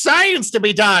 there's science to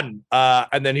be done."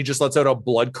 And then he just lets out a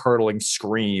blood-curdling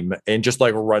scream and just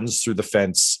like runs through the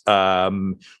fence.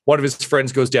 One of his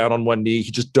friends goes down on one knee.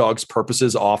 He just dogs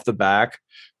purposes off the back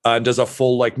and does a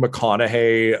full like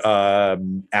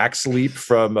McConaughey axe leap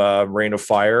from Rain of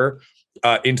Fire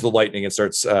into the lightning and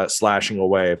starts slashing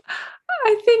away.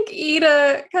 I think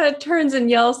Ida kind of turns and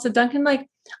yells to Duncan like,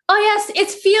 "Oh yes,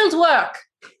 it's field work."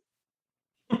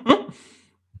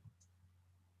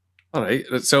 All right,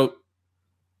 so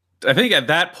I think at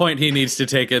that point he needs to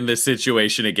take in this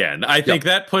situation again. I think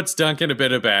that puts Duncan a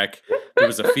bit aback. There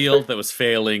was a field that was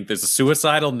failing. There's a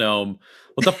suicidal gnome.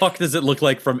 What the fuck does it look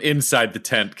like from inside the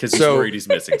tent? Because he's worried he's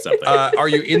missing something. Are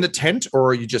you in the tent or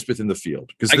are you just within the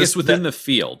field? I guess within the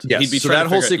field. Yes, He'd be so that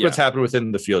whole sequence happened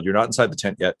within the field. You're not inside the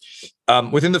tent yet.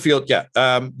 Within the field,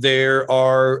 there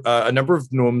are a number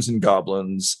of gnomes and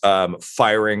goblins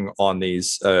firing on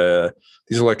these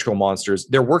electrical monsters.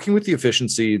 They're working with the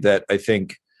efficiency that I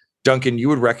think, Duncan, you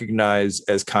would recognize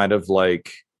as kind of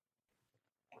like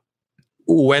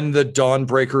when the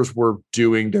Dawnbreakers were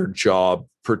doing their job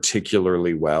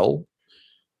particularly well.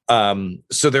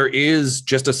 So there is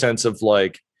just a sense of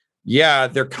like, yeah,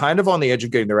 they're kind of on the edge of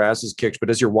getting their asses kicked,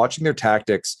 but as you're watching their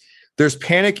tactics, there's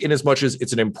panic in as much as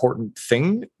it's an important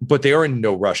thing, but they are in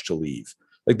no rush to leave.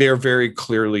 Like they are very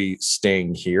clearly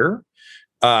staying here.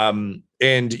 And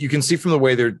you can see from the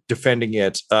way they're defending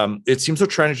it, it seems they're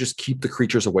trying to just keep the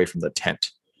creatures away from the tent.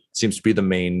 Seems to be the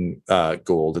main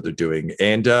goal that they're doing.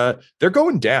 And they're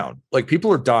going down. Like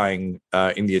people are dying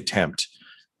in the attempt.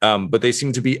 But they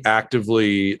seem to be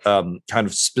actively kind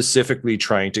of specifically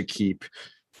trying to keep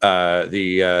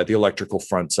the electrical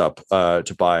fronts up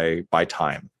to buy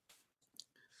time.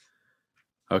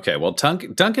 Okay, well,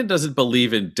 Duncan doesn't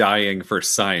believe in dying for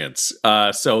science,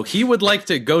 so he would like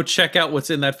to go check out what's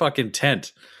in that fucking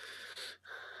tent.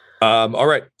 All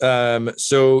right,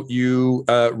 so you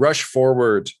rush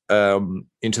forward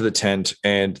into the tent,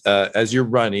 and as you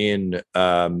run in,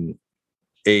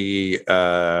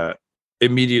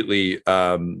 immediately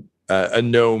a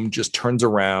gnome just turns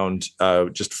around,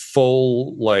 just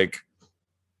full like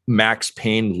Max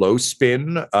Payne low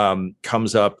spin,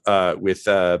 comes up with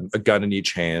a gun in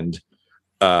each hand,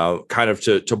 kind of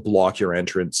to block your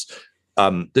entrance.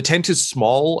 The tent is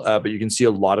small, but you can see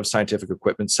a lot of scientific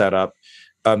equipment set up.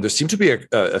 There seem to be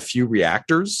a few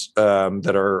reactors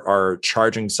that are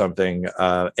charging something,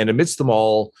 and amidst them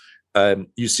all,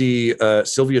 you see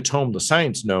Sylvia Tome, the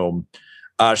science gnome.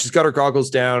 She's got her goggles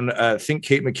down. Think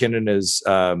Kate McKinnon is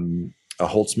a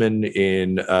Holtzman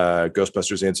in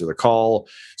Ghostbusters Answer the Call.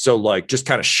 So like just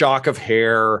kind of shock of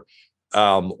hair,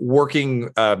 working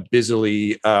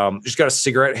busily. She's got a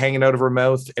cigarette hanging out of her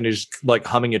mouth and is like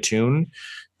humming a tune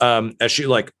as she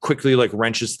like quickly like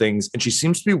wrenches things. And she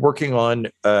seems to be working on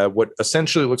what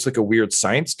essentially looks like a weird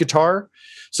science guitar.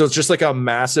 So it's just like a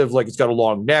massive, like it's got a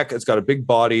long neck, it's got a big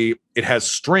body, it has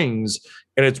strings,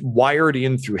 and it's wired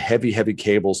in through heavy, heavy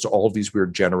cables to all of these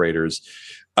weird generators.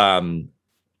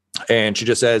 And she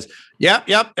just says, yep,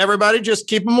 everybody just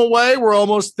keep them away. We're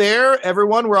almost there.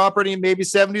 Everyone, we're operating maybe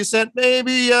 70%,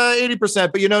 maybe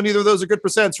 80%, but neither of those are good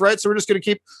percents, right? So we're just going to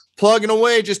keep plugging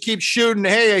away, just keep shooting.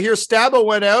 Hey, I hear Stabbo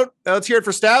went out. Let's hear it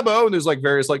for Stabbo. And there's like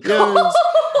various like, yes.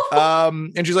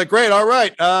 And she's like, great, all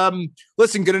right.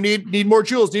 Listen, gonna need more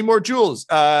jewels,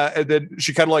 and then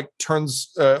she kind of like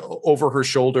turns over her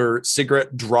shoulder,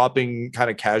 cigarette dropping kind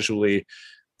of casually,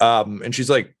 and she's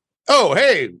like, oh,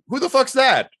 hey, who the fuck's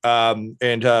that? And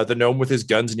the gnome with his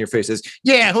guns in your face says,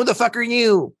 yeah, who the fuck are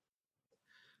you?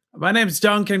 My name's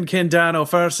Duncan Kindano,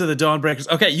 first of the Dawnbreakers.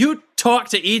 Okay, you talk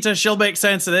to Ita, she'll make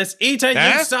sense of this. Ita,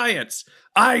 use science.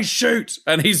 I shoot.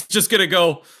 And he's just going to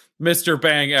go, Mr.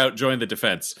 Bang, out, join the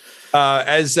defense.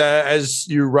 As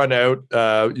you run out,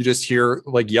 you just hear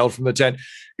like yelled from the tent,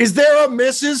 is there a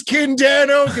Mrs.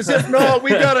 Kindano? Because if not,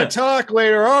 we got to talk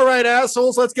later. All right,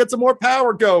 assholes, let's get some more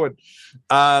power going.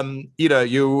 Ida,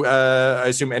 you, I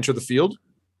assume, enter the field?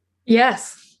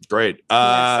 Yes. Great.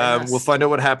 Yes. We'll find out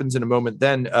what happens in a moment.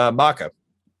 Then, Maka.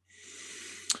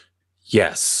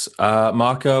 Yes.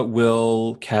 Maka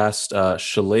will cast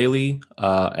Shillelagh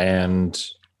and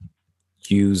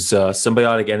use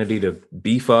symbiotic entity to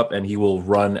beef up, and he will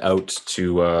run out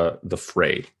to the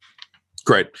fray.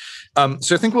 Great.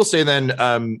 So I think we'll say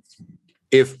then,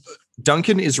 if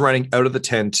Duncan is running out of the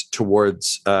tent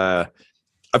towards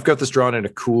I've got this drawn in a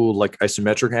cool like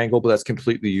isometric angle, but that's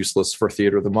completely useless for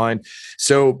theater of the mind.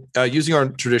 So using our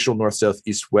traditional north, south,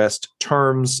 east, west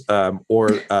terms,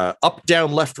 or up,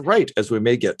 down, left, right, as we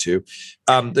may get to,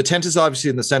 the tent is obviously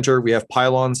in the center. We have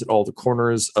pylons at all the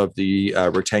corners of the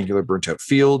rectangular burnt out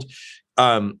field.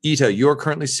 Ita, you are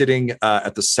currently sitting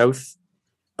at the south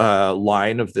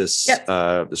line of this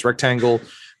this rectangle.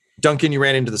 Duncan, you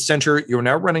ran into the center. You're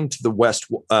now running to the west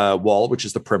wall, which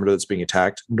is the perimeter that's being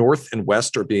attacked. North and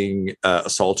west are being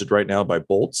assaulted right now by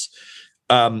bolts.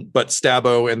 But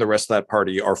Stabbo and the rest of that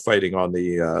party are fighting on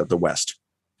the west.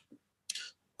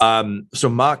 So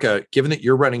Maka, given that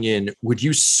you're running in, would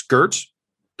you skirt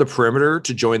the perimeter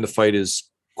to join the fight as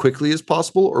quickly as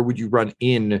possible, or would you run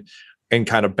in and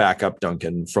kind of back up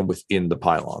Duncan from within the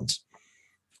pylons?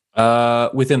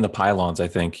 Within the pylons, I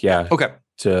think. Yeah. Okay.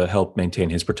 To help maintain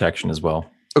his protection as well.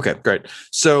 Okay, great.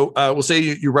 So we'll say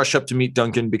you rush up to meet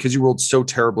Duncan. Because you rolled so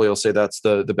terribly, I'll say that's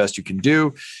the best you can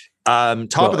do.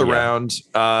 Top of the round,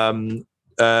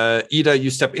 Ida,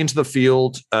 you step into the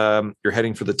field. You're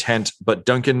heading for the tent, but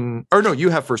Duncan, or no,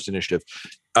 you have first initiative.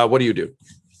 What do you do?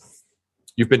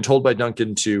 You've been told by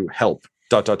Duncan to help, ...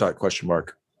 question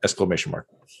mark, exclamation mark.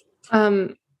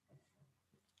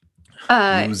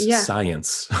 Use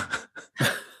science.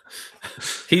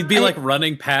 He'd be like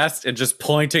running past and just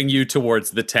pointing you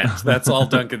towards the tent. That's all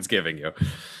Duncan's giving you.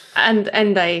 And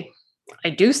I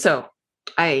do so.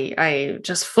 I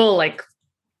just full like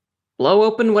blow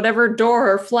open whatever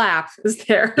door or flap is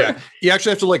there. Yeah, you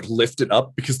actually have to like lift it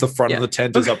up because the front of the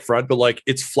tent is up front, but like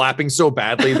it's flapping so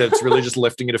badly that it's really just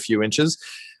lifting it a few inches.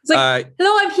 It's like,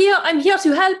 hello, I'm here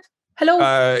to help.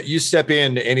 Hello. You step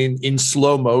in, and in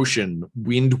slow motion,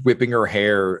 wind whipping her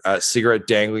hair, cigarette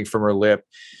dangling from her lip.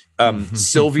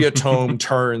 Sylvia Tome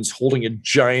turns, holding a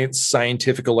giant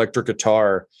scientific electric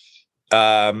guitar,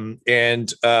 and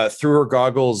through her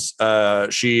goggles,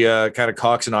 she kind of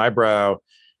cocks an eyebrow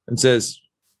and says,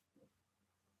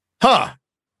 "Huh,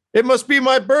 it must be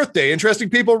my birthday.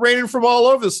 Interesting people raining from all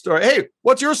over the story. Hey,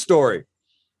 what's your story?"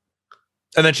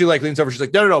 And then she like leans over. She's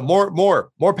like, "No,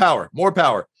 more power.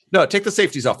 No, take the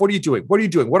safeties off. What are you doing? What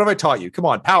have I taught you? Come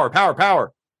on,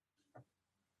 power."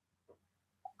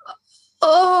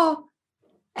 Oh,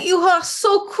 you are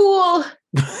so cool.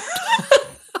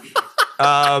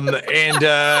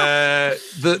 The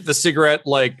cigarette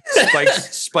like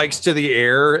spikes to the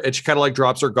air, and she kind of like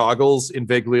drops her goggles in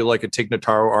vaguely like a Tig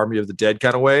Notaro Army of the Dead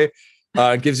kind of way.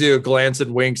 Gives you a glance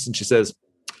and winks, and she says,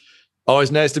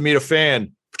 "Always nice to meet a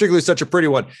fan, particularly such a pretty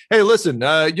one. Hey, listen,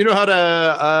 you know how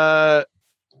to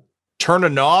turn a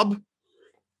knob?"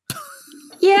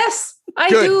 Yes, I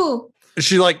do.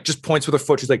 She like just points with her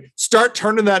foot. She's like, "Start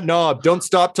turning that knob. Don't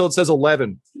stop till it says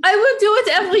 11. I will do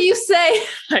whatever you say.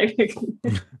 I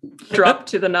drop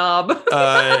to the knob.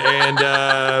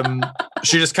 And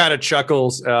she just kind of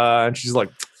chuckles, and she's like,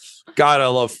 "God, I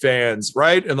love fans,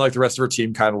 right?" And like the rest of her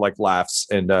team kind of like laughs,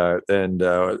 and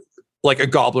like a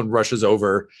goblin rushes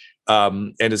over,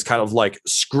 and is kind of like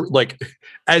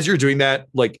as you're doing that,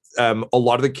 like a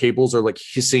lot of the cables are like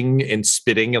hissing and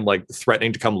spitting and like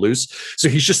threatening to come loose. So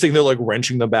he's just sitting there like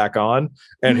wrenching them back on,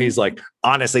 and he's like,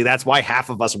 "Honestly, that's why half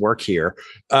of us work here."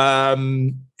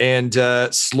 And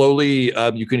slowly,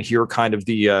 you can hear kind of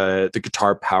the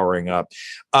guitar powering up.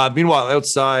 Meanwhile,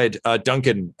 outside,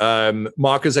 Duncan,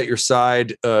 Maka's at your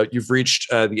side. You've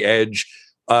reached the edge.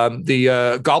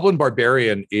 The goblin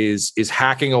barbarian is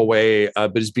hacking away,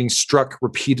 but is being struck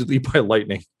repeatedly by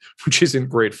lightning, which isn't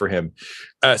great for him.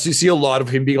 So you see a lot of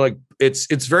him being like,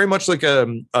 it's very much like a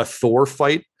Thor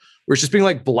fight, where it's just being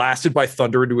like blasted by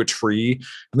thunder into a tree,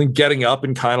 and then getting up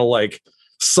and kind of like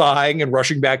sighing and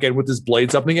rushing back in with his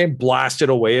blades up, and getting blasted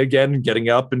away again, getting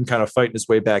up and kind of fighting his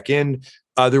way back in.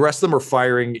 The rest of them are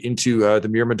firing into the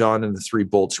Myrmidon and the 3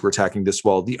 bolts who are attacking this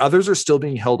wall. The others are still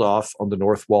being held off on the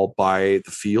north wall by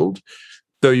the field,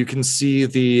 though you can see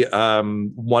the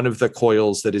one of the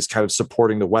coils that is kind of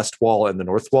supporting the west wall and the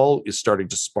north wall is starting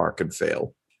to spark and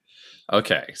fail.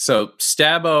 Okay, so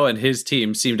Stabbo and his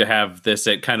team seem to have this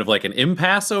at kind of like an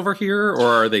impasse over here, or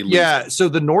are they losing? Yeah, so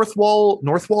the north wall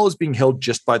is being held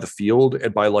just by the field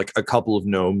and by like a couple of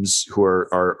gnomes who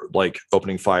are like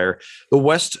opening fire. The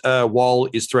west wall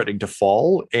is threatening to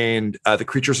fall, and the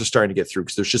creatures are starting to get through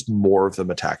because there's just more of them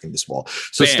attacking this wall.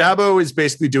 So Stabbo is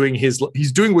basically doing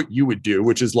he's doing what you would do,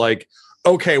 which is like,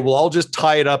 okay, well, I'll just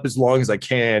tie it up as long as I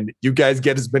can. You guys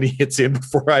get as many hits in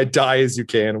before I die as you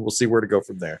can, and we'll see where to go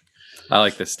from there. I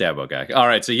like the Stabbo guy. All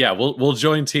right, so yeah, we'll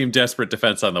join Team Desperate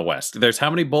Defense on the west. There's how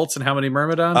many bolts and how many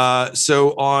Myrmidons?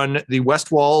 So on the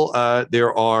west wall,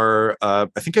 there are, I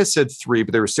think I said 3,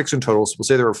 but there were 6 in total. So we'll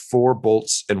say there are 4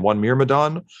 bolts and 1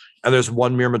 Myrmidon, and there's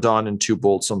 1 Myrmidon and 2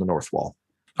 bolts on the north wall.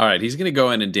 All right, he's going to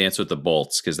go in and dance with the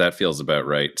bolts because that feels about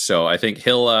right. So I think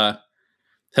he'll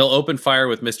open fire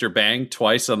with Mr. Bang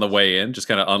twice on the way in, just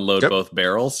kind of unload both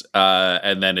barrels.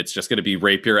 And then it's just going to be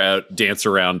rapier out, dance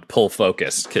around, pull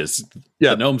focus, because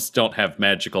the gnomes don't have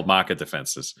magical Maka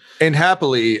defenses. And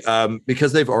happily,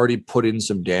 because they've already put in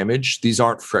some damage, these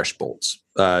aren't fresh bolts,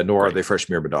 nor are they fresh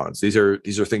Myrmidons. These are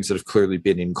things that have clearly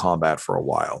been in combat for a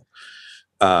while.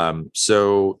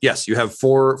 So yes, you have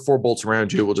four bolts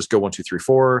around you. We'll just go 1, 2, 3,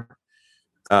 4.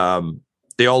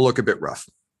 They all look a bit rough.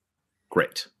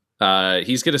 Great.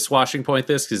 He's going to swashing point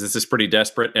this because this is pretty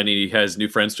desperate and he has new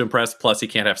friends to impress. Plus, he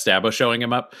can't have Stabbo showing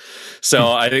him up.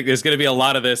 So I think there's going to be a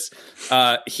lot of this.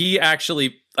 He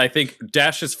actually, I think,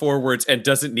 dashes forwards and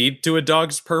doesn't need to a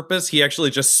dog's purpose. He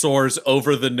actually just soars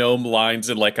over the gnome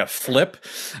lines in like a flip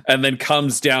and then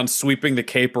comes down, sweeping the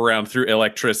cape around through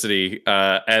electricity.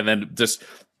 And then just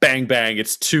bang, bang.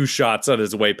 It's 2 shots on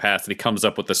his way past and he comes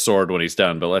up with the sword when he's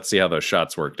done. But let's see how those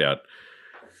shots worked out.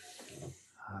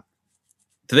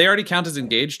 Do they already count as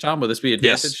engaged, Tom? Will this be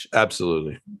advantage? Yes,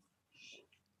 absolutely.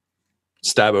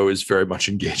 Stabbo is very much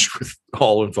engaged with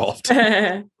all involved.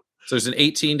 So there's an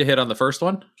 18 to hit on the first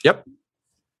one? Yep.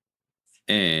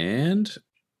 And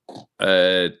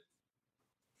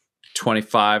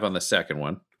 25 on the second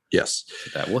one. Yes.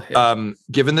 That will hit.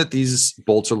 Given that these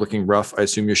bolts are looking rough, I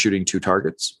assume you're shooting 2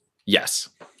 targets? Yes.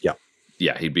 Yeah.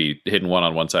 Yeah, he'd be hitting 1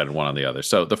 on one side and 1 on the other.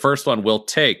 So the first one will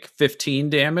take 15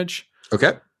 damage.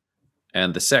 Okay.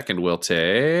 And the second will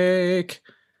take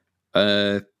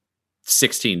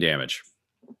 16 damage.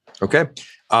 Okay.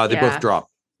 They both drop.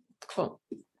 Cool.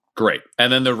 Great.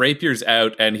 And then the rapier's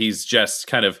out and he's just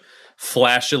kind of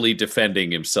flashily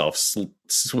defending himself,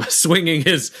 swinging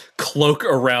his cloak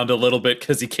around a little bit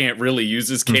because he can't really use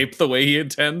his cape the way he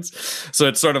intends. So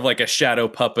it's sort of like a shadow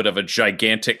puppet of a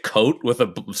gigantic coat with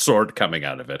a sword coming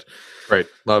out of it. Right.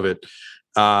 Love it.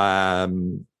 All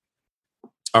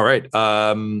right.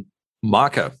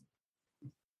 Maka.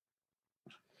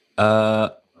 I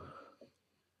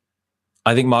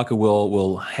think Maka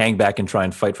will hang back and try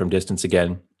and fight from distance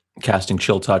again, casting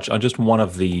Chill Touch on just one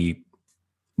of the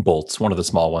bolts, one of the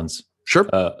small ones. Sure.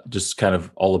 Just kind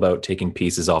of all about taking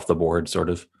pieces off the board,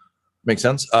 sort of. Makes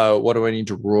sense. What do I need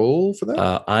to roll for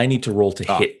that? I need to roll to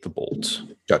hit the bolt.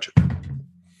 Gotcha.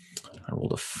 I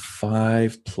rolled a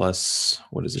 5 plus,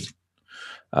 what is it?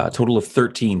 Total of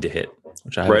 13 to hit.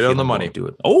 Which I have right on the money. Do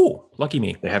it. Oh, lucky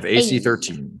me. They have AC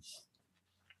 13.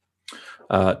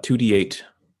 2d8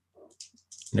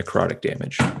 necrotic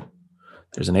damage.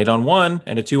 There's an 8 on one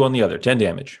and a 2 on the other. 10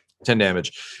 damage. 10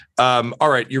 damage. All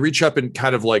right. You reach up and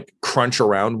kind of like crunch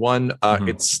around one.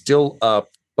 It's still up,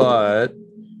 but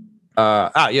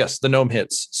yes, the gnome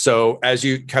hits. So as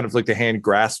you kind of like the hand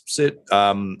grasps it,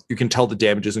 you can tell the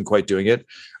damage isn't quite doing it.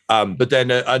 But then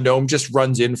a gnome just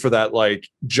runs in for that like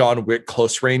John Wick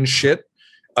close range shit.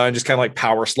 And just kind of like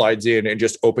power slides in and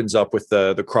just opens up with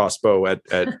the crossbow at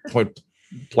point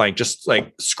blank, just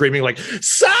like screaming like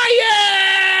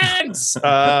science.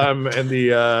 And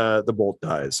the bolt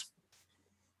dies.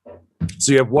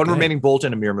 So you have one remaining bolt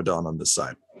and a Myrmidon on this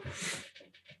side.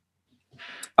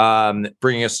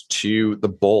 Bringing us to the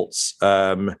bolts.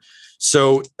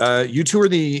 So you two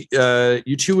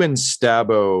and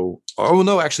Stabbo. Oh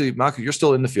no, actually, Maka, you're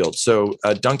still in the field. So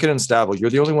Duncan and Stabbo, you're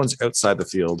the only ones outside the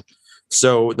field.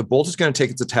 So the bolt is going to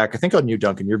take its attack. I think on you,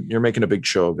 Duncan. You're making a big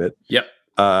show of it. Yep.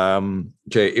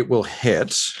 Okay, it will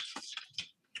hit.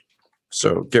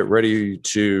 So get ready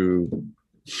to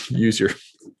use your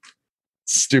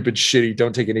stupid, shitty,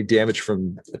 don't take any damage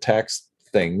from attacks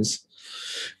things.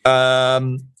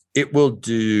 It will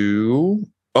do.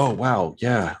 Oh wow,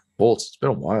 yeah, bolts. It's been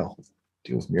a while.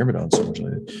 Deal with Myrmidon so much.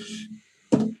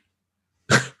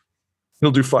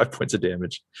 He'll do 5 points of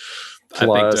damage. Plus, I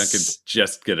think Duncan's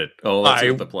just gonna. Oh, let's see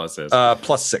what the plus is.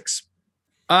 +6.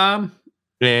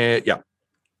 Yeah.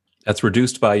 That's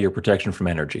reduced by your protection from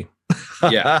energy.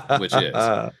 Yeah, which is.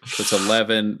 So it's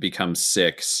 11 becomes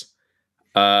 6.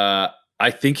 I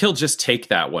think he'll just take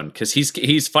that one because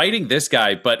he's fighting this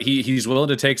guy, but he's willing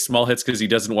to take small hits because he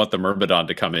doesn't want the Myrmidon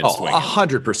to come in.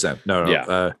 100%. No.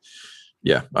 Yeah.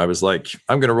 Yeah. I was like,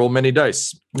 I'm going to roll many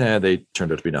dice. Nah, they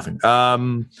turned out to be nothing.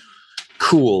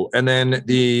 Cool. And then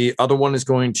the other one is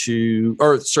going to,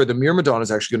 the Myrmidon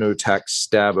is actually going to attack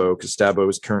Stabbo because Stabbo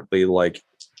is currently like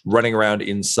running around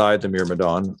inside the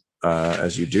Myrmidon,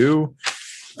 as you do.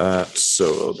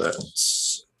 So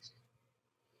that's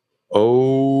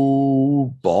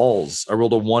balls. I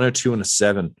rolled a 1, a 2, and a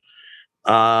 7.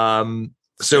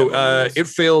 It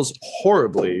fails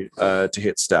horribly to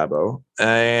hit Stabbo.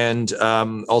 And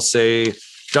I'll say,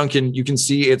 Duncan, you can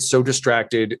see it's so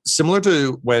distracted, similar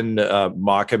to when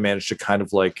Maka managed to kind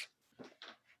of like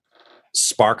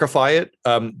sparkify it,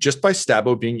 just by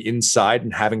Stabbo being inside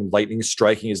and having lightning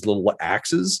striking his little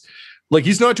axes. Like,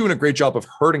 he's not doing a great job of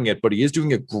hurting it, but he is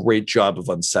doing a great job of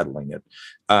unsettling it.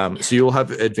 So you'll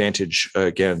have advantage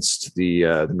against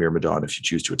the Myrmidon if you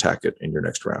choose to attack it in your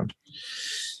next round.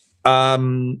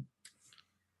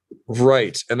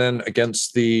 Right. And then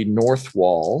against the north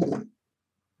wall.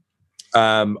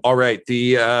 All right.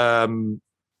 The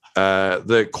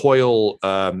coil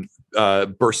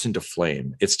bursts into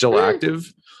flame. It's still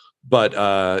active,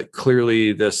 but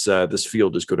clearly this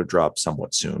field is going to drop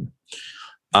somewhat soon.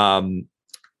 Back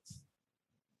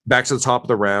to the top of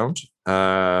the round,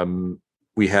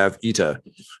 we have Ita.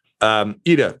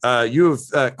 Ita, you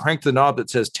have cranked the knob that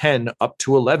says 10 up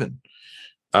to 11.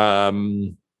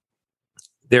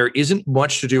 There isn't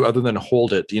much to do other than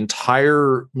hold it. The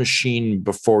entire machine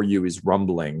before you is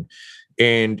rumbling,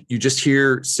 and you just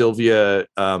hear Sylvia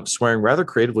swearing rather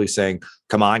creatively, saying,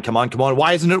 come on,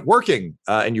 why isn't it working?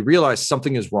 And you realize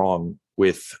something is wrong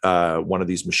with one of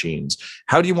these machines.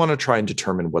 How do you want to try and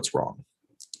determine what's wrong?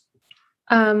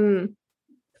 I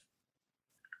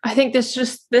think this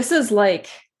is like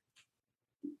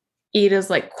Ida's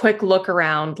like quick look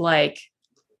around, like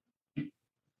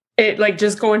it, like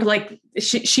just going to like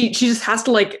she just has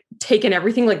to like take in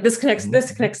everything, like this connects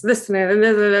this and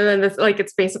this, like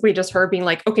it's basically just her being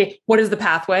like, okay, what is the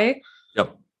pathway?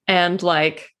 Yep. And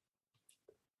like,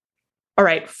 all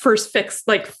right, first fix,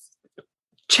 like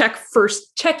check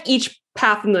each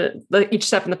path in the each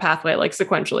step in the pathway, like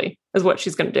sequentially is what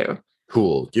she's going to do.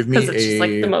 Cool. Give me because it's just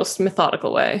like the most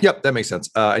methodical way. Yep, that makes sense.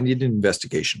 I need an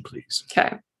investigation, please.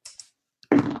 Okay.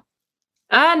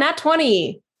 Nat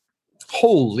 20.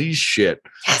 Holy shit.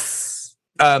 Yes.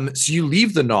 So you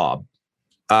leave the knob,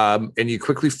 and you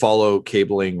quickly follow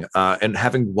cabling, and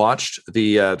having watched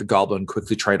the goblin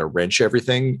quickly try to wrench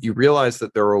everything, you realize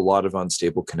that there are a lot of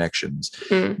unstable connections.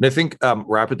 And I think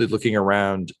rapidly looking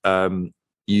around,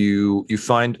 you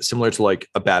find, similar to like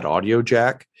a bad audio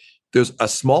jack, there's a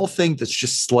small thing that's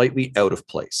just slightly out of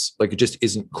place. Like it just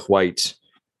isn't quite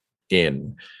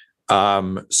in.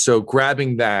 So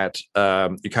grabbing that,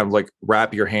 you kind of like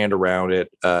wrap your hand around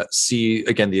it, see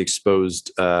again the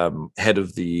exposed head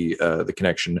of the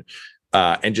connection,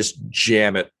 and just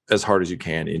jam it as hard as you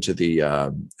can into the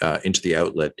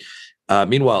outlet.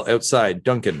 Meanwhile, outside,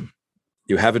 Duncan,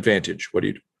 you have advantage. What do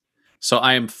you do? So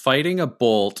I am fighting a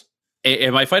bolt.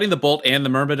 Am I fighting the bolt and the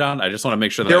Myrmidon? I just want to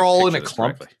make sure that they're all in a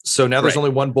clump. Correctly. So now there's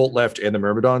only one bolt left and the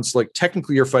Myrmidon. So like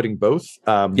technically you're fighting both.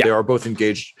 They are both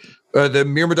engaged. The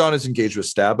Myrmidon is engaged with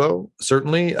Stabbo,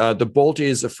 certainly. The bolt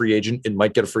is a free agent. It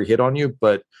might get a free hit on you,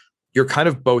 but you're kind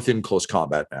of both in close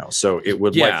combat now. So it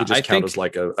would likely just count as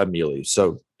like a melee.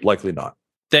 So likely not.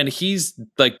 Then he's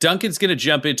like, Duncan's going to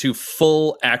jump into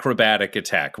full acrobatic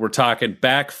attack. We're talking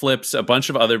backflips, a bunch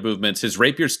of other movements. His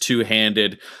rapier's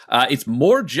two-handed. It's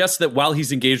more just that while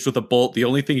he's engaged with a bolt, the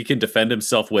only thing he can defend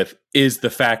himself with is the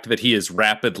fact that he is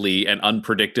rapidly and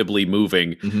unpredictably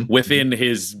moving within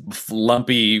his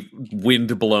lumpy,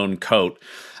 wind-blown coat.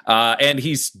 And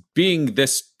he's being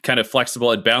this kind of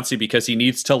flexible and bouncy because he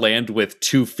needs to land with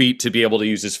 2 feet to be able to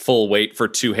use his full weight for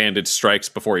two-handed strikes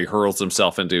before he hurls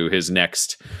himself into his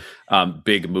next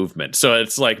big movement. So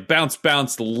it's like bounce,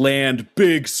 bounce, land,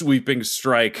 big sweeping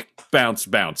strike, bounce,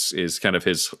 bounce is kind of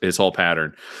his whole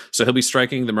pattern. So he'll be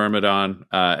striking the Myrmidon,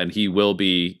 and he will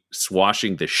be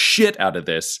swashing the shit out of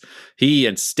this. He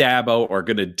and Stabbo are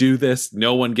going to do this.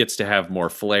 No one gets to have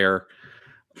more flair.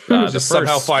 Just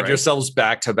somehow find yourselves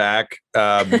back to back,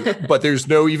 but there's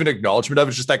no even acknowledgement of it.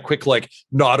 It's just that quick like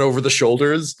nod over the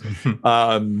shoulders.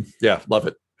 Yeah, love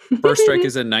it. First strike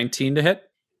is a 19 to hit.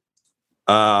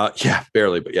 Yeah,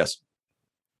 barely, but yes,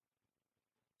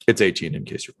 it's 18 in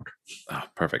case you're wondering. Oh,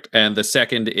 perfect. And the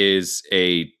second is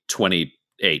a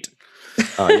 28.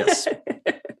 Yes.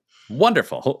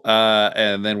 Wonderful.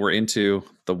 And then we're into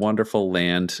the wonderful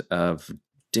land of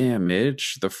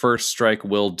damage. The first strike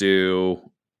will do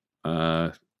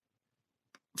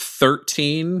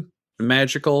 13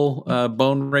 magical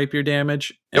bone rapier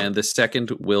damage, and the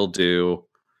second will do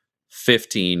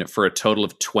 15 for a total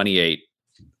of 28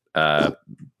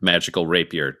 magical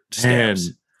rapier stabs.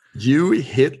 And you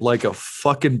hit like a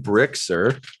fucking brick,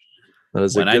 sir. That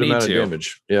is a good amount of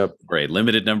damage. Yep. For a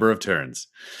limited number of turns.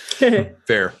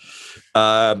 Fair.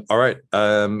 All right.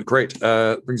 Great.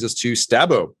 Brings us to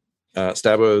Stabbo.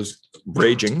 Stabbo's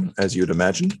raging, as you'd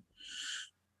imagine.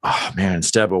 Oh man,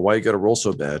 Stabbo, why you gotta roll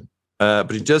so bad?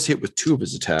 But he does hit with 2 of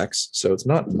his attacks, so it's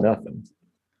not nothing.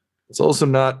 It's also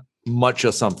not much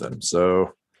of something.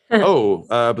 So,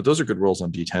 but those are good rolls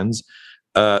on D10s.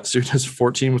 So he does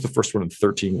 14 with the first one and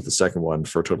 13 with the second one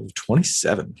for a total of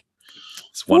 27.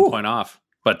 It's 1 point off,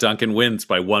 but Duncan wins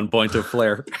by 1 point of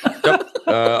flair. Yep.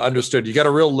 Understood. You got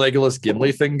a real Legolas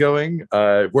Gimli thing going,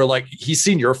 where like he's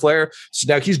seen your flair, so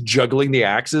now he's juggling the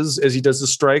axes as he does the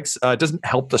strikes. It doesn't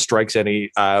help the strikes any,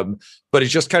 but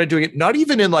he's just kind of doing it not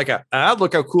even in like a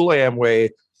look how cool I am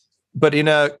way, but in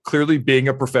a clearly being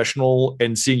a professional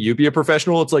and seeing you be a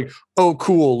professional. It's like, oh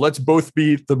cool, let's both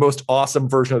be the most awesome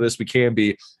version of this we can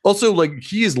be. Also, like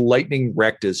he is lightning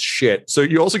wrecked as shit, so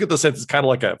you also get the sense it's kind of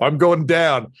like if I'm going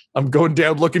down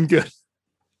looking good.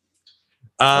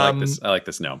 I like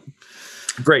this gnome.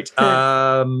 Great.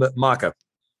 Maka.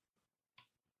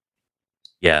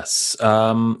 Yes.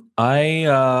 I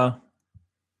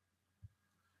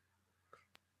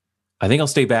think I'll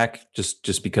stay back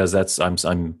just because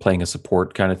I'm playing a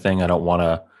support kind of thing. I don't want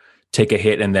to take a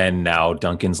hit and then now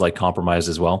Duncan's like compromised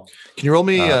as well. Can you roll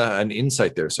me an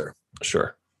insight there, sir?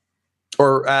 Sure.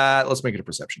 Or let's make it a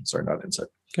perception. Sorry, not an insight.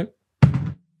 Okay.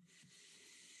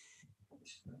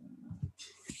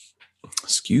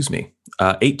 Excuse me.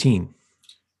 18.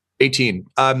 18.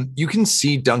 You can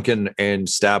see Duncan and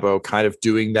Stabbo kind of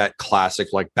doing that classic,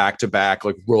 like back to back,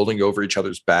 like rolling over each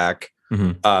other's back.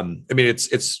 Mm-hmm. I mean,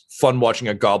 it's fun watching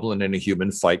a goblin and a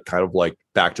human fight kind of like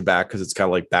back to back because it's kind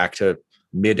of like back to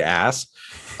mid ass.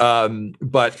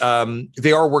 But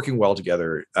they are working well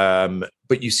together.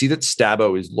 But you see that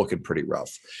Stabbo is looking pretty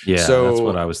rough. Yeah, so that's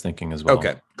what I was thinking as well.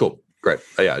 Okay, cool. Great.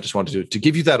 Yeah, I just wanted to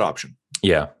give you that option.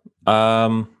 Yeah.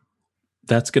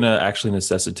 That's going to actually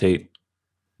necessitate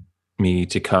me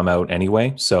to come out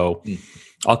anyway. So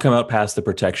I'll come out past the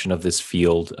protection of this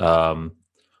field. And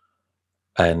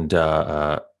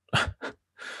I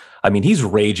mean, he's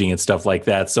raging and stuff like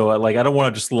that. So like, I don't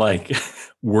want to just like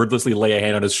wordlessly lay a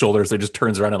hand on his shoulder. So he just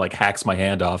turns around and like hacks my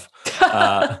hand off.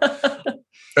 I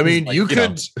mean, like, you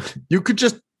could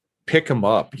just pick him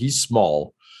up. He's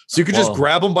small. So you could just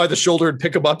grab him by the shoulder and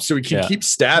pick him up so he can keep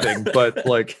stabbing. But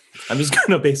like, I'm just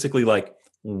going to basically like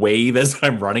wave as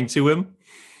I'm running to him,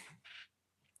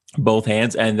 both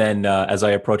hands. And then as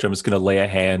I approach, I'm just going to lay a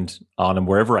hand on him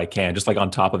wherever I can, just like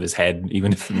on top of his head,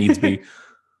 even if it needs to be.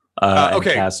 And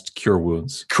cast Cure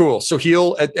Wounds. Cool. So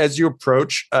he'll, as you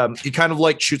approach, he kind of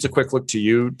like shoots a quick look to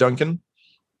you, Duncan.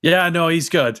 Yeah, no, he's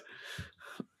good.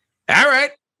 All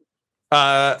right.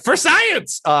 For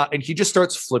science. And he just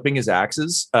starts flipping his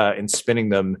axes and spinning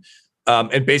them.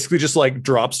 And basically just like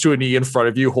drops to a knee in front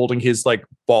of you, holding his like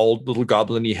bald little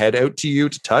goblin-y head out to you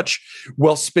to touch,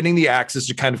 while spinning the axes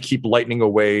to kind of keep lightning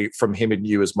away from him and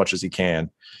you as much as he can.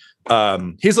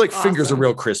 His like fingers are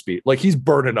real crispy. Like he's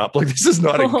burning up. Like this is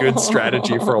not a good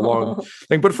strategy for a long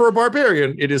thing, but for a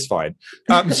barbarian, it is fine.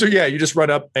 So yeah, you just run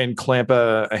up and clamp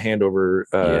a hand over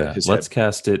his head. Let's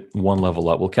cast it one level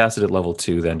up. We'll cast it at level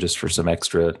 2 then, just for some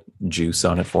extra juice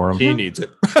on it for him. He needs it.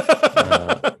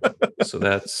 So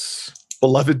that's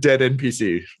beloved dead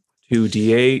NPC.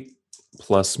 2d8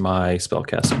 plus my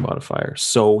spellcasting modifier.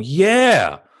 So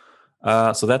yeah.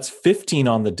 So that's 15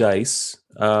 on the dice.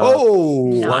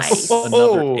 Nice. Plus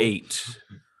another 8.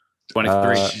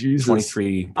 23.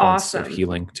 23 points of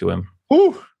healing to him.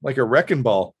 Ooh, like a wrecking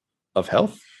ball of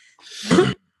health.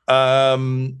 All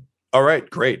right,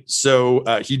 great. So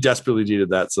he desperately needed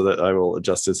that, so that I will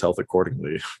adjust his health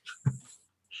accordingly.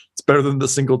 It's better than the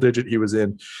single digit he was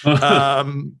in.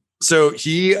 So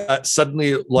he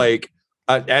suddenly, like,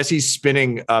 as he's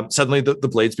spinning, suddenly the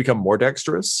blades become more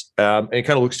dexterous. And he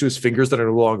kind of looks to his fingers that are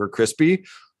no longer crispy.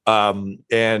 And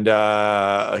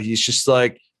he's just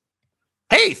like,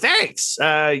 hey, thanks.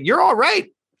 You're all right.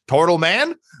 Turtle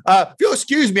Man, if you'll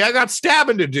excuse me, I got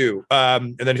stabbing to do.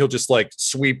 And then he'll just like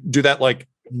do that like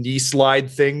knee slide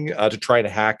thing to try to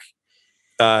hack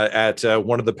at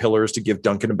one of the pillars to give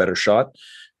Duncan a better shot.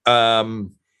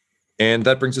 And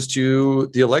that brings us to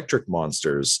the electric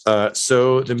monsters.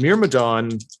 So the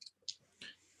Myrmidon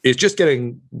is just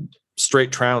getting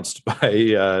straight trounced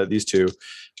by these two.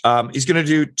 He's going to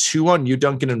do 2 on you,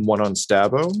 Duncan, and 1 on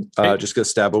Stabbo, just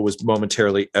because Stabbo was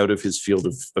momentarily out of his field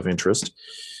of interest.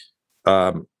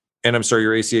 And I'm sorry,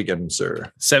 your AC again,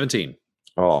 sir. 17.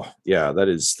 Oh, yeah, that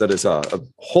is a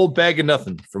whole bag of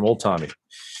nothing from old Tommy.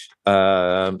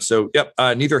 So, yep,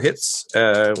 neither hits.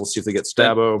 We'll see if they get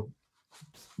Stabbo.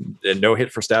 And no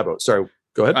hit for Stabbo. Sorry,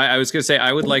 go ahead. I was going to say,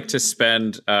 I would like to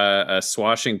spend a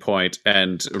swashing point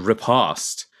and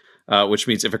riposte. Which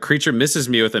means if a creature misses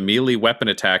me with a melee weapon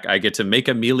attack, I get to make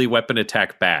a melee weapon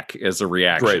attack back as a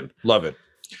reaction. Great. Love it.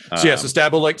 So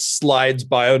Stabbo like slides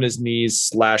by on his knees,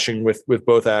 slashing with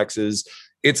both axes.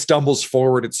 It stumbles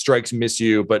forward, it strikes, miss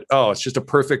you, but it's just a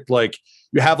perfect, like,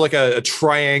 you have like a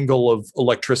triangle of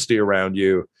electricity around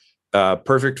you.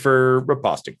 Perfect for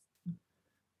riposting.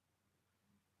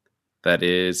 That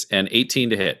is an 18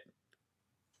 to hit.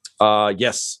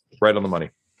 Yes, right on the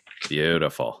money.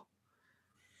 Beautiful.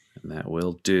 And that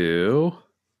will do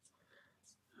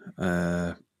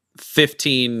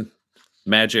 15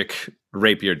 magic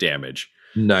rapier damage.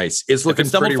 Nice. It's looking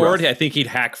if pretty forward. rough. I think he'd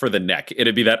hack for the neck.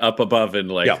 It'd be that up above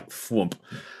and like thwomp.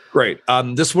 Great.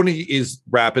 This one is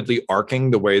rapidly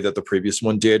arcing the way that the previous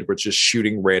one did, which is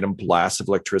shooting random blasts of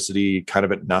electricity kind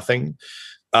of at nothing.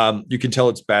 You can tell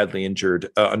it's badly injured.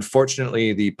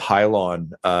 Unfortunately, the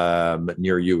pylon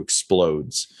near you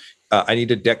explodes. I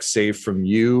need a dex save from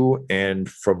you and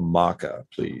from Maka,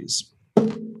 please.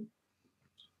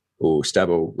 Oh,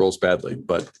 Stabbo rolls badly,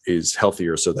 but is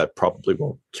healthier, so that probably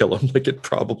won't kill him like it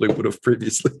probably would have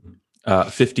previously.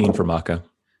 15 for Maka.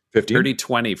 15?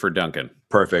 30-20 for Duncan.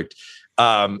 Perfect.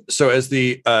 So as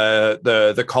the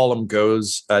column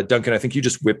goes, Duncan, I think you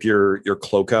just whip your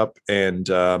cloak up, and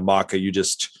Maka, you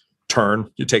just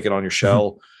turn. You take it on your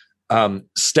shell.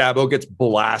 Stabbo gets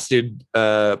blasted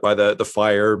by the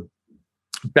fire,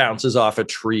 bounces off a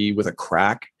tree with a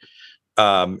crack,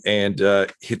 and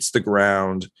hits the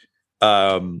ground.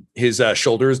 His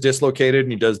shoulder is dislocated,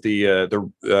 and he does the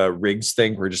Riggs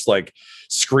thing where he just like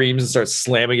screams and starts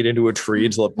slamming it into a tree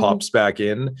until it pops back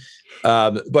in.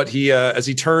 But he, as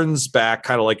he turns back,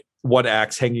 kind of like one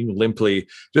axe hanging limply,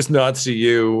 just nods to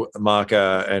you,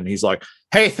 Maka, and he's like,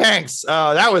 "Hey, thanks.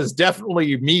 That was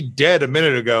definitely me dead a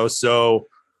minute ago. So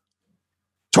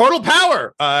total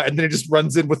power." And then he just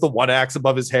runs in with the one axe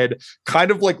above his head,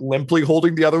 kind of like limply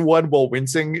holding the other one while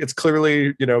wincing. It's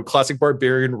clearly, classic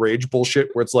barbarian rage bullshit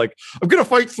where it's like, I'm going to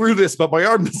fight through this, but my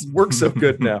arm doesn't work so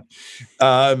good now.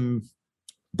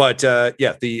 But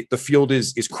the field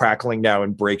is crackling now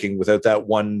and breaking. Without that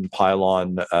one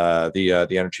pylon, the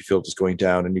energy field is going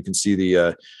down, and you can see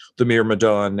the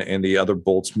Myrmidon and the other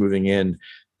bolts moving in.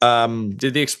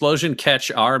 Did the explosion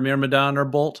catch our Myrmidon or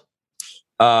bolt?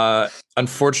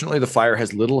 Unfortunately, the fire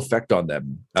has little effect on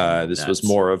them. This was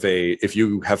more of a, if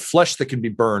you have flesh that can be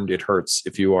burned, it hurts.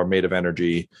 If you are made of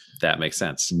energy, that makes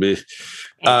sense.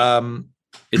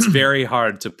 It's very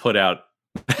hard to put out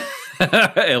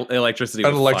electricity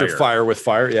with electric fire with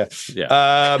fire. Yeah.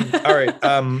 All right.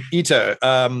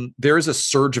 Ita, there is a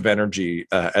surge of energy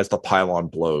as the pylon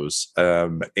blows,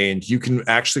 and you can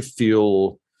actually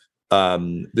feel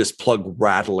this plug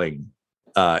rattling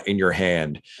in your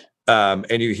hand.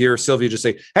 And you hear Sylvia just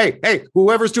say, hey,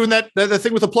 whoever's doing that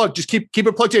thing with the plug, just keep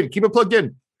it plugged in. Keep it plugged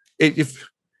in. If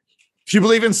you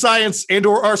believe in science and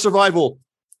or our survival,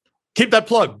 keep that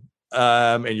plug.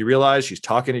 And you realize she's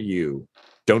talking to you.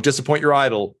 Don't disappoint your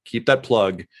idol. Keep that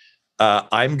plug.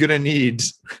 I'm going to need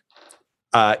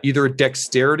either a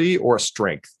dexterity or a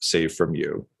strength save from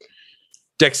you.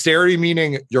 Dexterity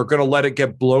meaning you're going to let it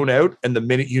get blown out, and the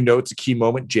minute you know it's a key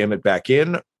moment, jam it back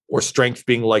in. Or strength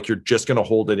being like you're just going to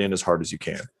hold it in as hard as you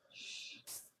can.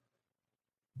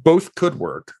 Both could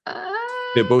work.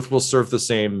 They both will serve the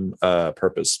same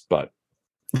purpose, but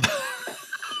I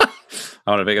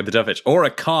want to make it the tough edge. Or a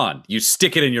con. You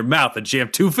stick it in your mouth and jam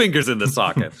 2 fingers in the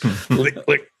socket.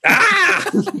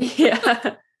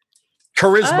 Yeah.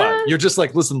 Charisma. You're just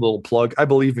like, listen, little plug, I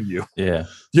believe in you. Yeah.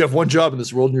 You have one job in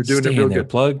this world and you're doing it real good.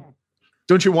 Plug.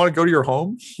 Don't you want to go to your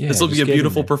home? Yeah, this will be a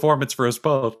beautiful performance for us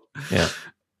both. Yeah.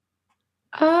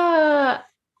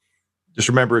 Just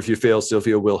remember, if you fail,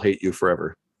 Sylvia will hate you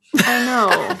forever. I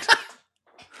know.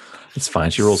 It's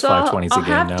fine. She rolls 520s again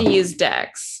now. I'll have to use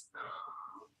Dex.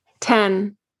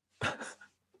 10.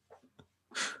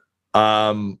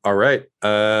 All right.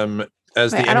 I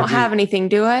don't have anything,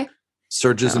 do I?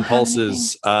 surges and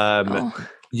pulses.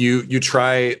 You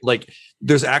try, like,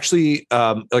 there's actually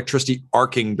electricity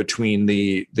arcing between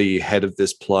the head of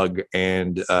this plug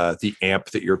and the amp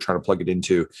that you're trying to plug it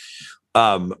into,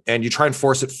 and you try and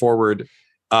force it forward,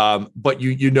 but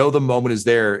you know the moment is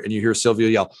there, and you hear Sylvia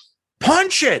yell,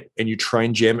 "Punch it!" and you try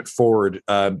and jam it forward,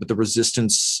 but the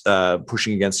resistance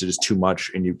pushing against it is too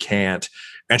much, and you can't.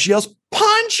 And she yells,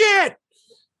 "Punch it!"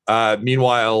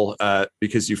 Meanwhile,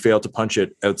 because you failed to punch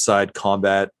it, outside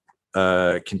combat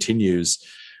continues.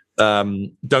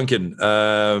 Duncan,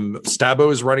 Stabo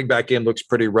is running back in, looks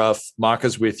pretty rough.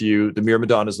 Maka's with you. The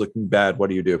Myrmidon is looking bad. What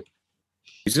do you do?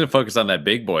 He's going to focus on that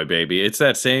big boy, baby. It's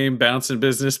that same bouncing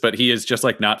business, but he is just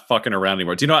like not fucking around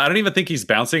anymore. Do you know, I don't even think he's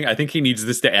bouncing. I think he needs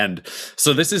this to end.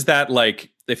 So this is that, like,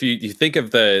 if you think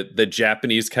of the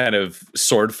Japanese kind of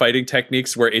sword fighting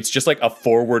techniques where it's just like a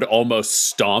forward almost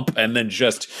stomp and then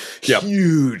just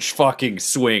huge fucking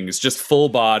swings, just full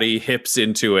body, hips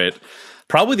into it.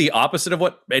 Probably the opposite of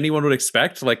what anyone would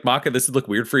expect. Like, Maka, this would look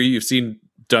weird for you. You've seen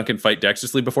Duncan fight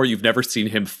dexterously before. You've never seen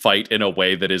him fight in a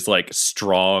way that is like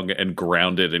strong and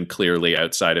grounded and clearly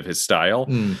outside of his style.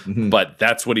 Mm-hmm. But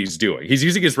that's what he's doing. He's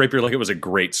using his rapier like it was a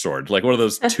great sword, like one of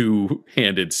those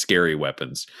two-handed scary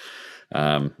weapons.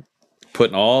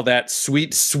 Putting all that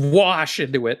sweet swash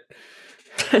into it.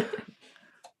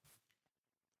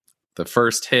 The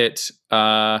first hit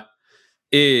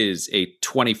is a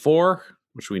 24,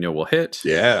 which we know will hit.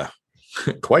 Yeah,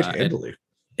 quite handily.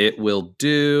 It will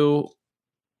do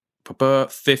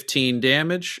 15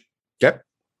 damage. Yep.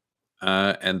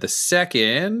 And the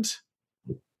second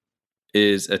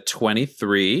is a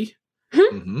 23.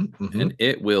 And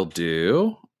it will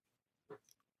do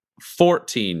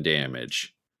 14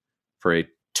 damage for a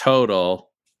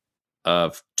total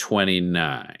of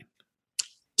 29.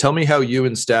 Tell me how you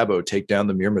and Stabo take down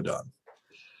the Myrmidon.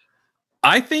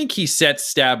 I think he sets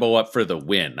Stabo up for the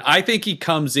win. I think he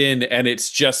comes in and it's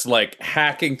just like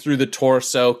hacking through the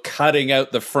torso, cutting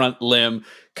out the front limb,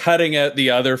 cutting out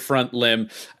the other front limb,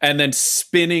 and then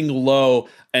spinning low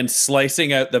and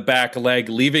slicing out the back leg,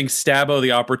 leaving Stabo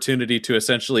the opportunity to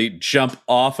essentially jump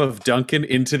off of Duncan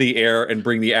into the air and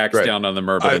bring the axe down on the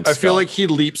Myrmidon. I feel like he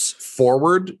leaps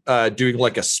forward, doing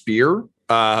like a spear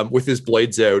with his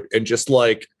blades out, and just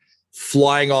like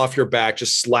flying off your back,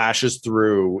 just slashes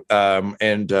through,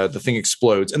 and the thing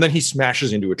explodes, and then he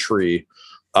smashes into a tree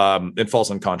and falls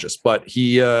unconscious. But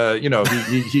he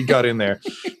got in there.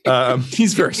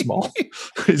 He's very small.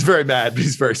 He's very mad, but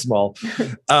he's very small.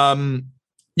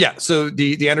 Yeah, so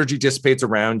the energy dissipates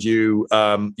around you.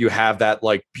 You have that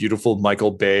like beautiful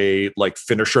Michael Bay like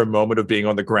finisher moment of being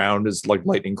on the ground as like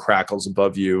lightning crackles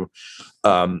above you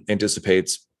and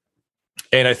dissipates.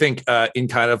 And I think in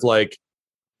kind of like,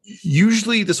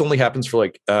 usually this only happens for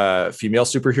like female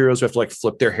superheroes who have to like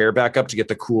flip their hair back up to get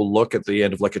the cool look at the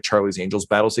end of like a Charlie's Angels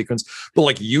battle sequence. But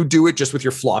like you do it just with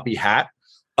your floppy hat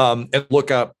and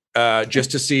look up just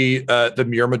to see the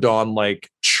Myrmidon like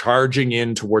charging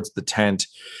in towards the tent.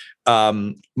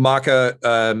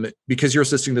 Maka, because you're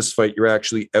assisting this fight, you're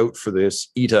actually out for this.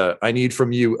 Ita, I need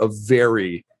from you a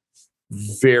very,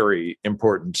 very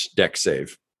important deck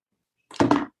save.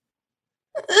 14?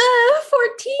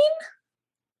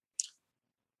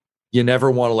 You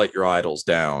never want to let your idols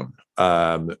down.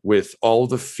 With all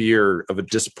the fear of a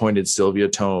disappointed Sylvia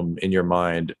Tome in your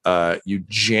mind, you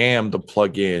jam the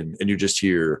plug in and you just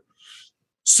hear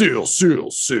seal, seal,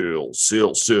 seal,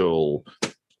 seal, seal.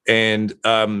 And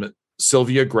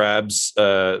Sylvia grabs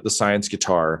the science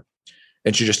guitar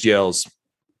and she just yells,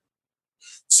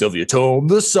 "Sylvia Tome,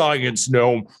 the science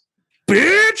gnome,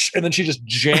 bitch!" And then she just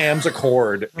jams a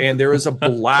chord and there is a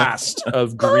blast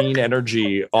of green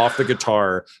energy off the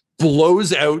guitar,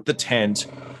 blows out the tent,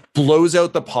 blows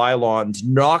out the pylons,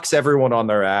 knocks everyone on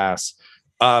their ass.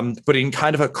 But in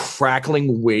kind of a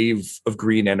crackling wave of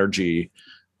green energy,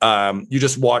 you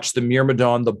just watch the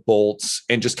Myrmidon, the bolts,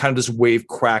 and just kind of this wave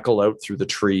crackle out through the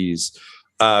trees.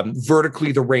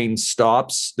 Vertically, the rain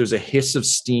stops. There's a hiss of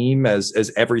steam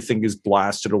as everything is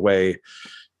blasted away.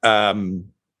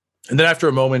 And then after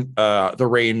a moment, the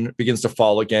rain begins to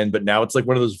fall again, but now it's like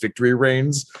one of those victory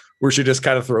rains where she just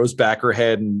kind of throws back her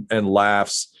head and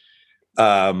laughs.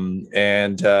 Her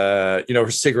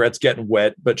cigarette's getting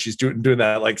wet, but she's doing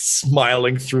that like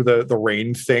smiling through the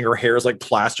rain thing. Her hair is like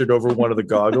plastered over one of the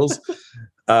goggles.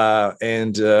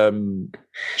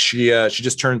 She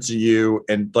just turns to you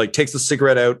and like takes the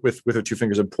cigarette out with her two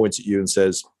fingers and points at you and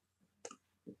says,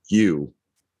 "You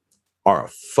are a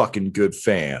fucking good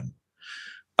fan."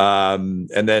 And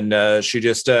then she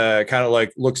just kind of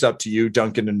like looks up to you,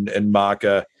 Duncan and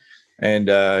Maka, and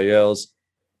yells,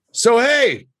 "So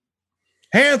hey,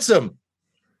 handsome,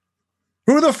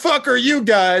 Who the fuck are you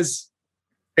guys?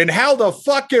 And how the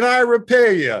fuck can I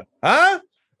repay you? Huh?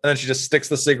 And then she just sticks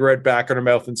the cigarette back in her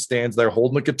mouth and stands there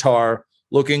holding the guitar,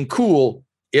 looking cool,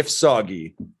 if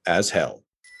soggy, as hell.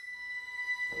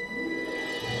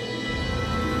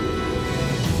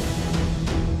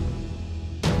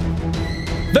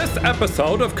 This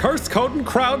episode of Curse Code and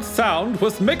Crowd Sound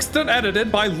was mixed and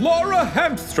edited by Laura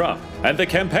Hamstra, and the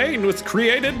campaign was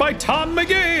created by Tom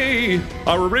McGee.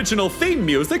 Our original theme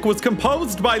music was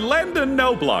composed by Landon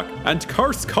Noblock, and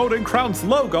Curse Code and Crown's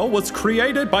logo was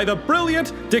created by the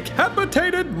brilliant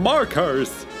Decapitated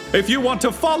Markers. If you want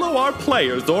to follow our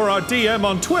players or our DM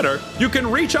on Twitter, you can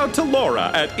reach out to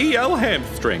Laura at EL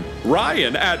Hamstring,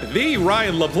 Ryan at the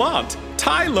Ryan LaPlante,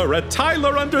 Tyler at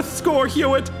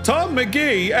Tyler_Hewitt, Tom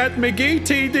McGee at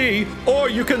McGeeTD,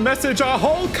 or you can message our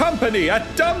whole company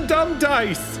at Dum Dum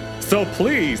Dice. So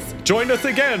please, join us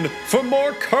again for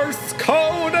more Curse,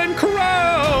 Code, and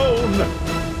Crown!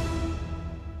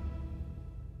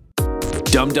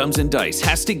 Dum Dums and Dice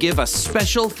has to give a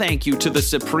special thank you to the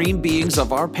supreme beings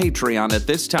of our Patreon at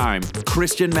this time: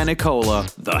 Christian Menicola,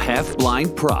 the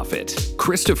Half-Blind Prophet,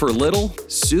 Christopher Little,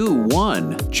 Sue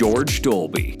One, George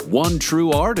Dolby, One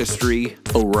True Artistry,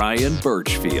 Orion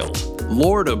Birchfield,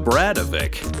 Lord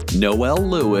Abradovic, Noel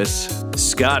Lewis,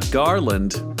 Scott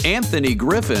Garland, Anthony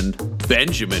Griffin,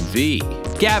 Benjamin V,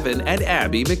 Gavin and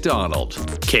Abby McDonald,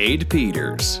 Cade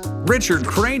Peters, Richard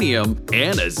Cranium,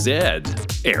 Anna Zed,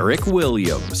 Eric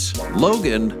Williams,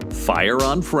 Logan, Fire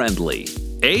Unfriendly,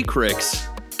 Acrix,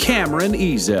 Cameron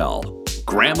Ezel,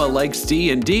 Grandma Likes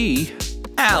D&D,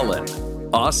 Alan,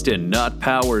 Austin Nut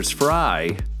Powers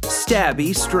Fry,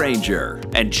 Stabby Stranger,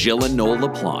 and Jill and Noel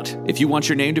LaPlante. If you want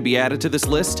your name to be added to this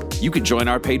list, you can join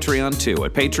our Patreon too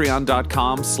at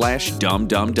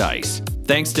patreon.com/dumdumdice.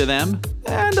 Thanks to them,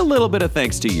 and a little bit of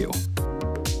thanks to you.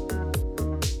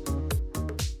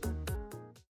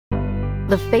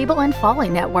 The Fable and Folly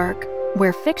Network,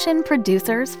 where fiction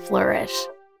producers flourish.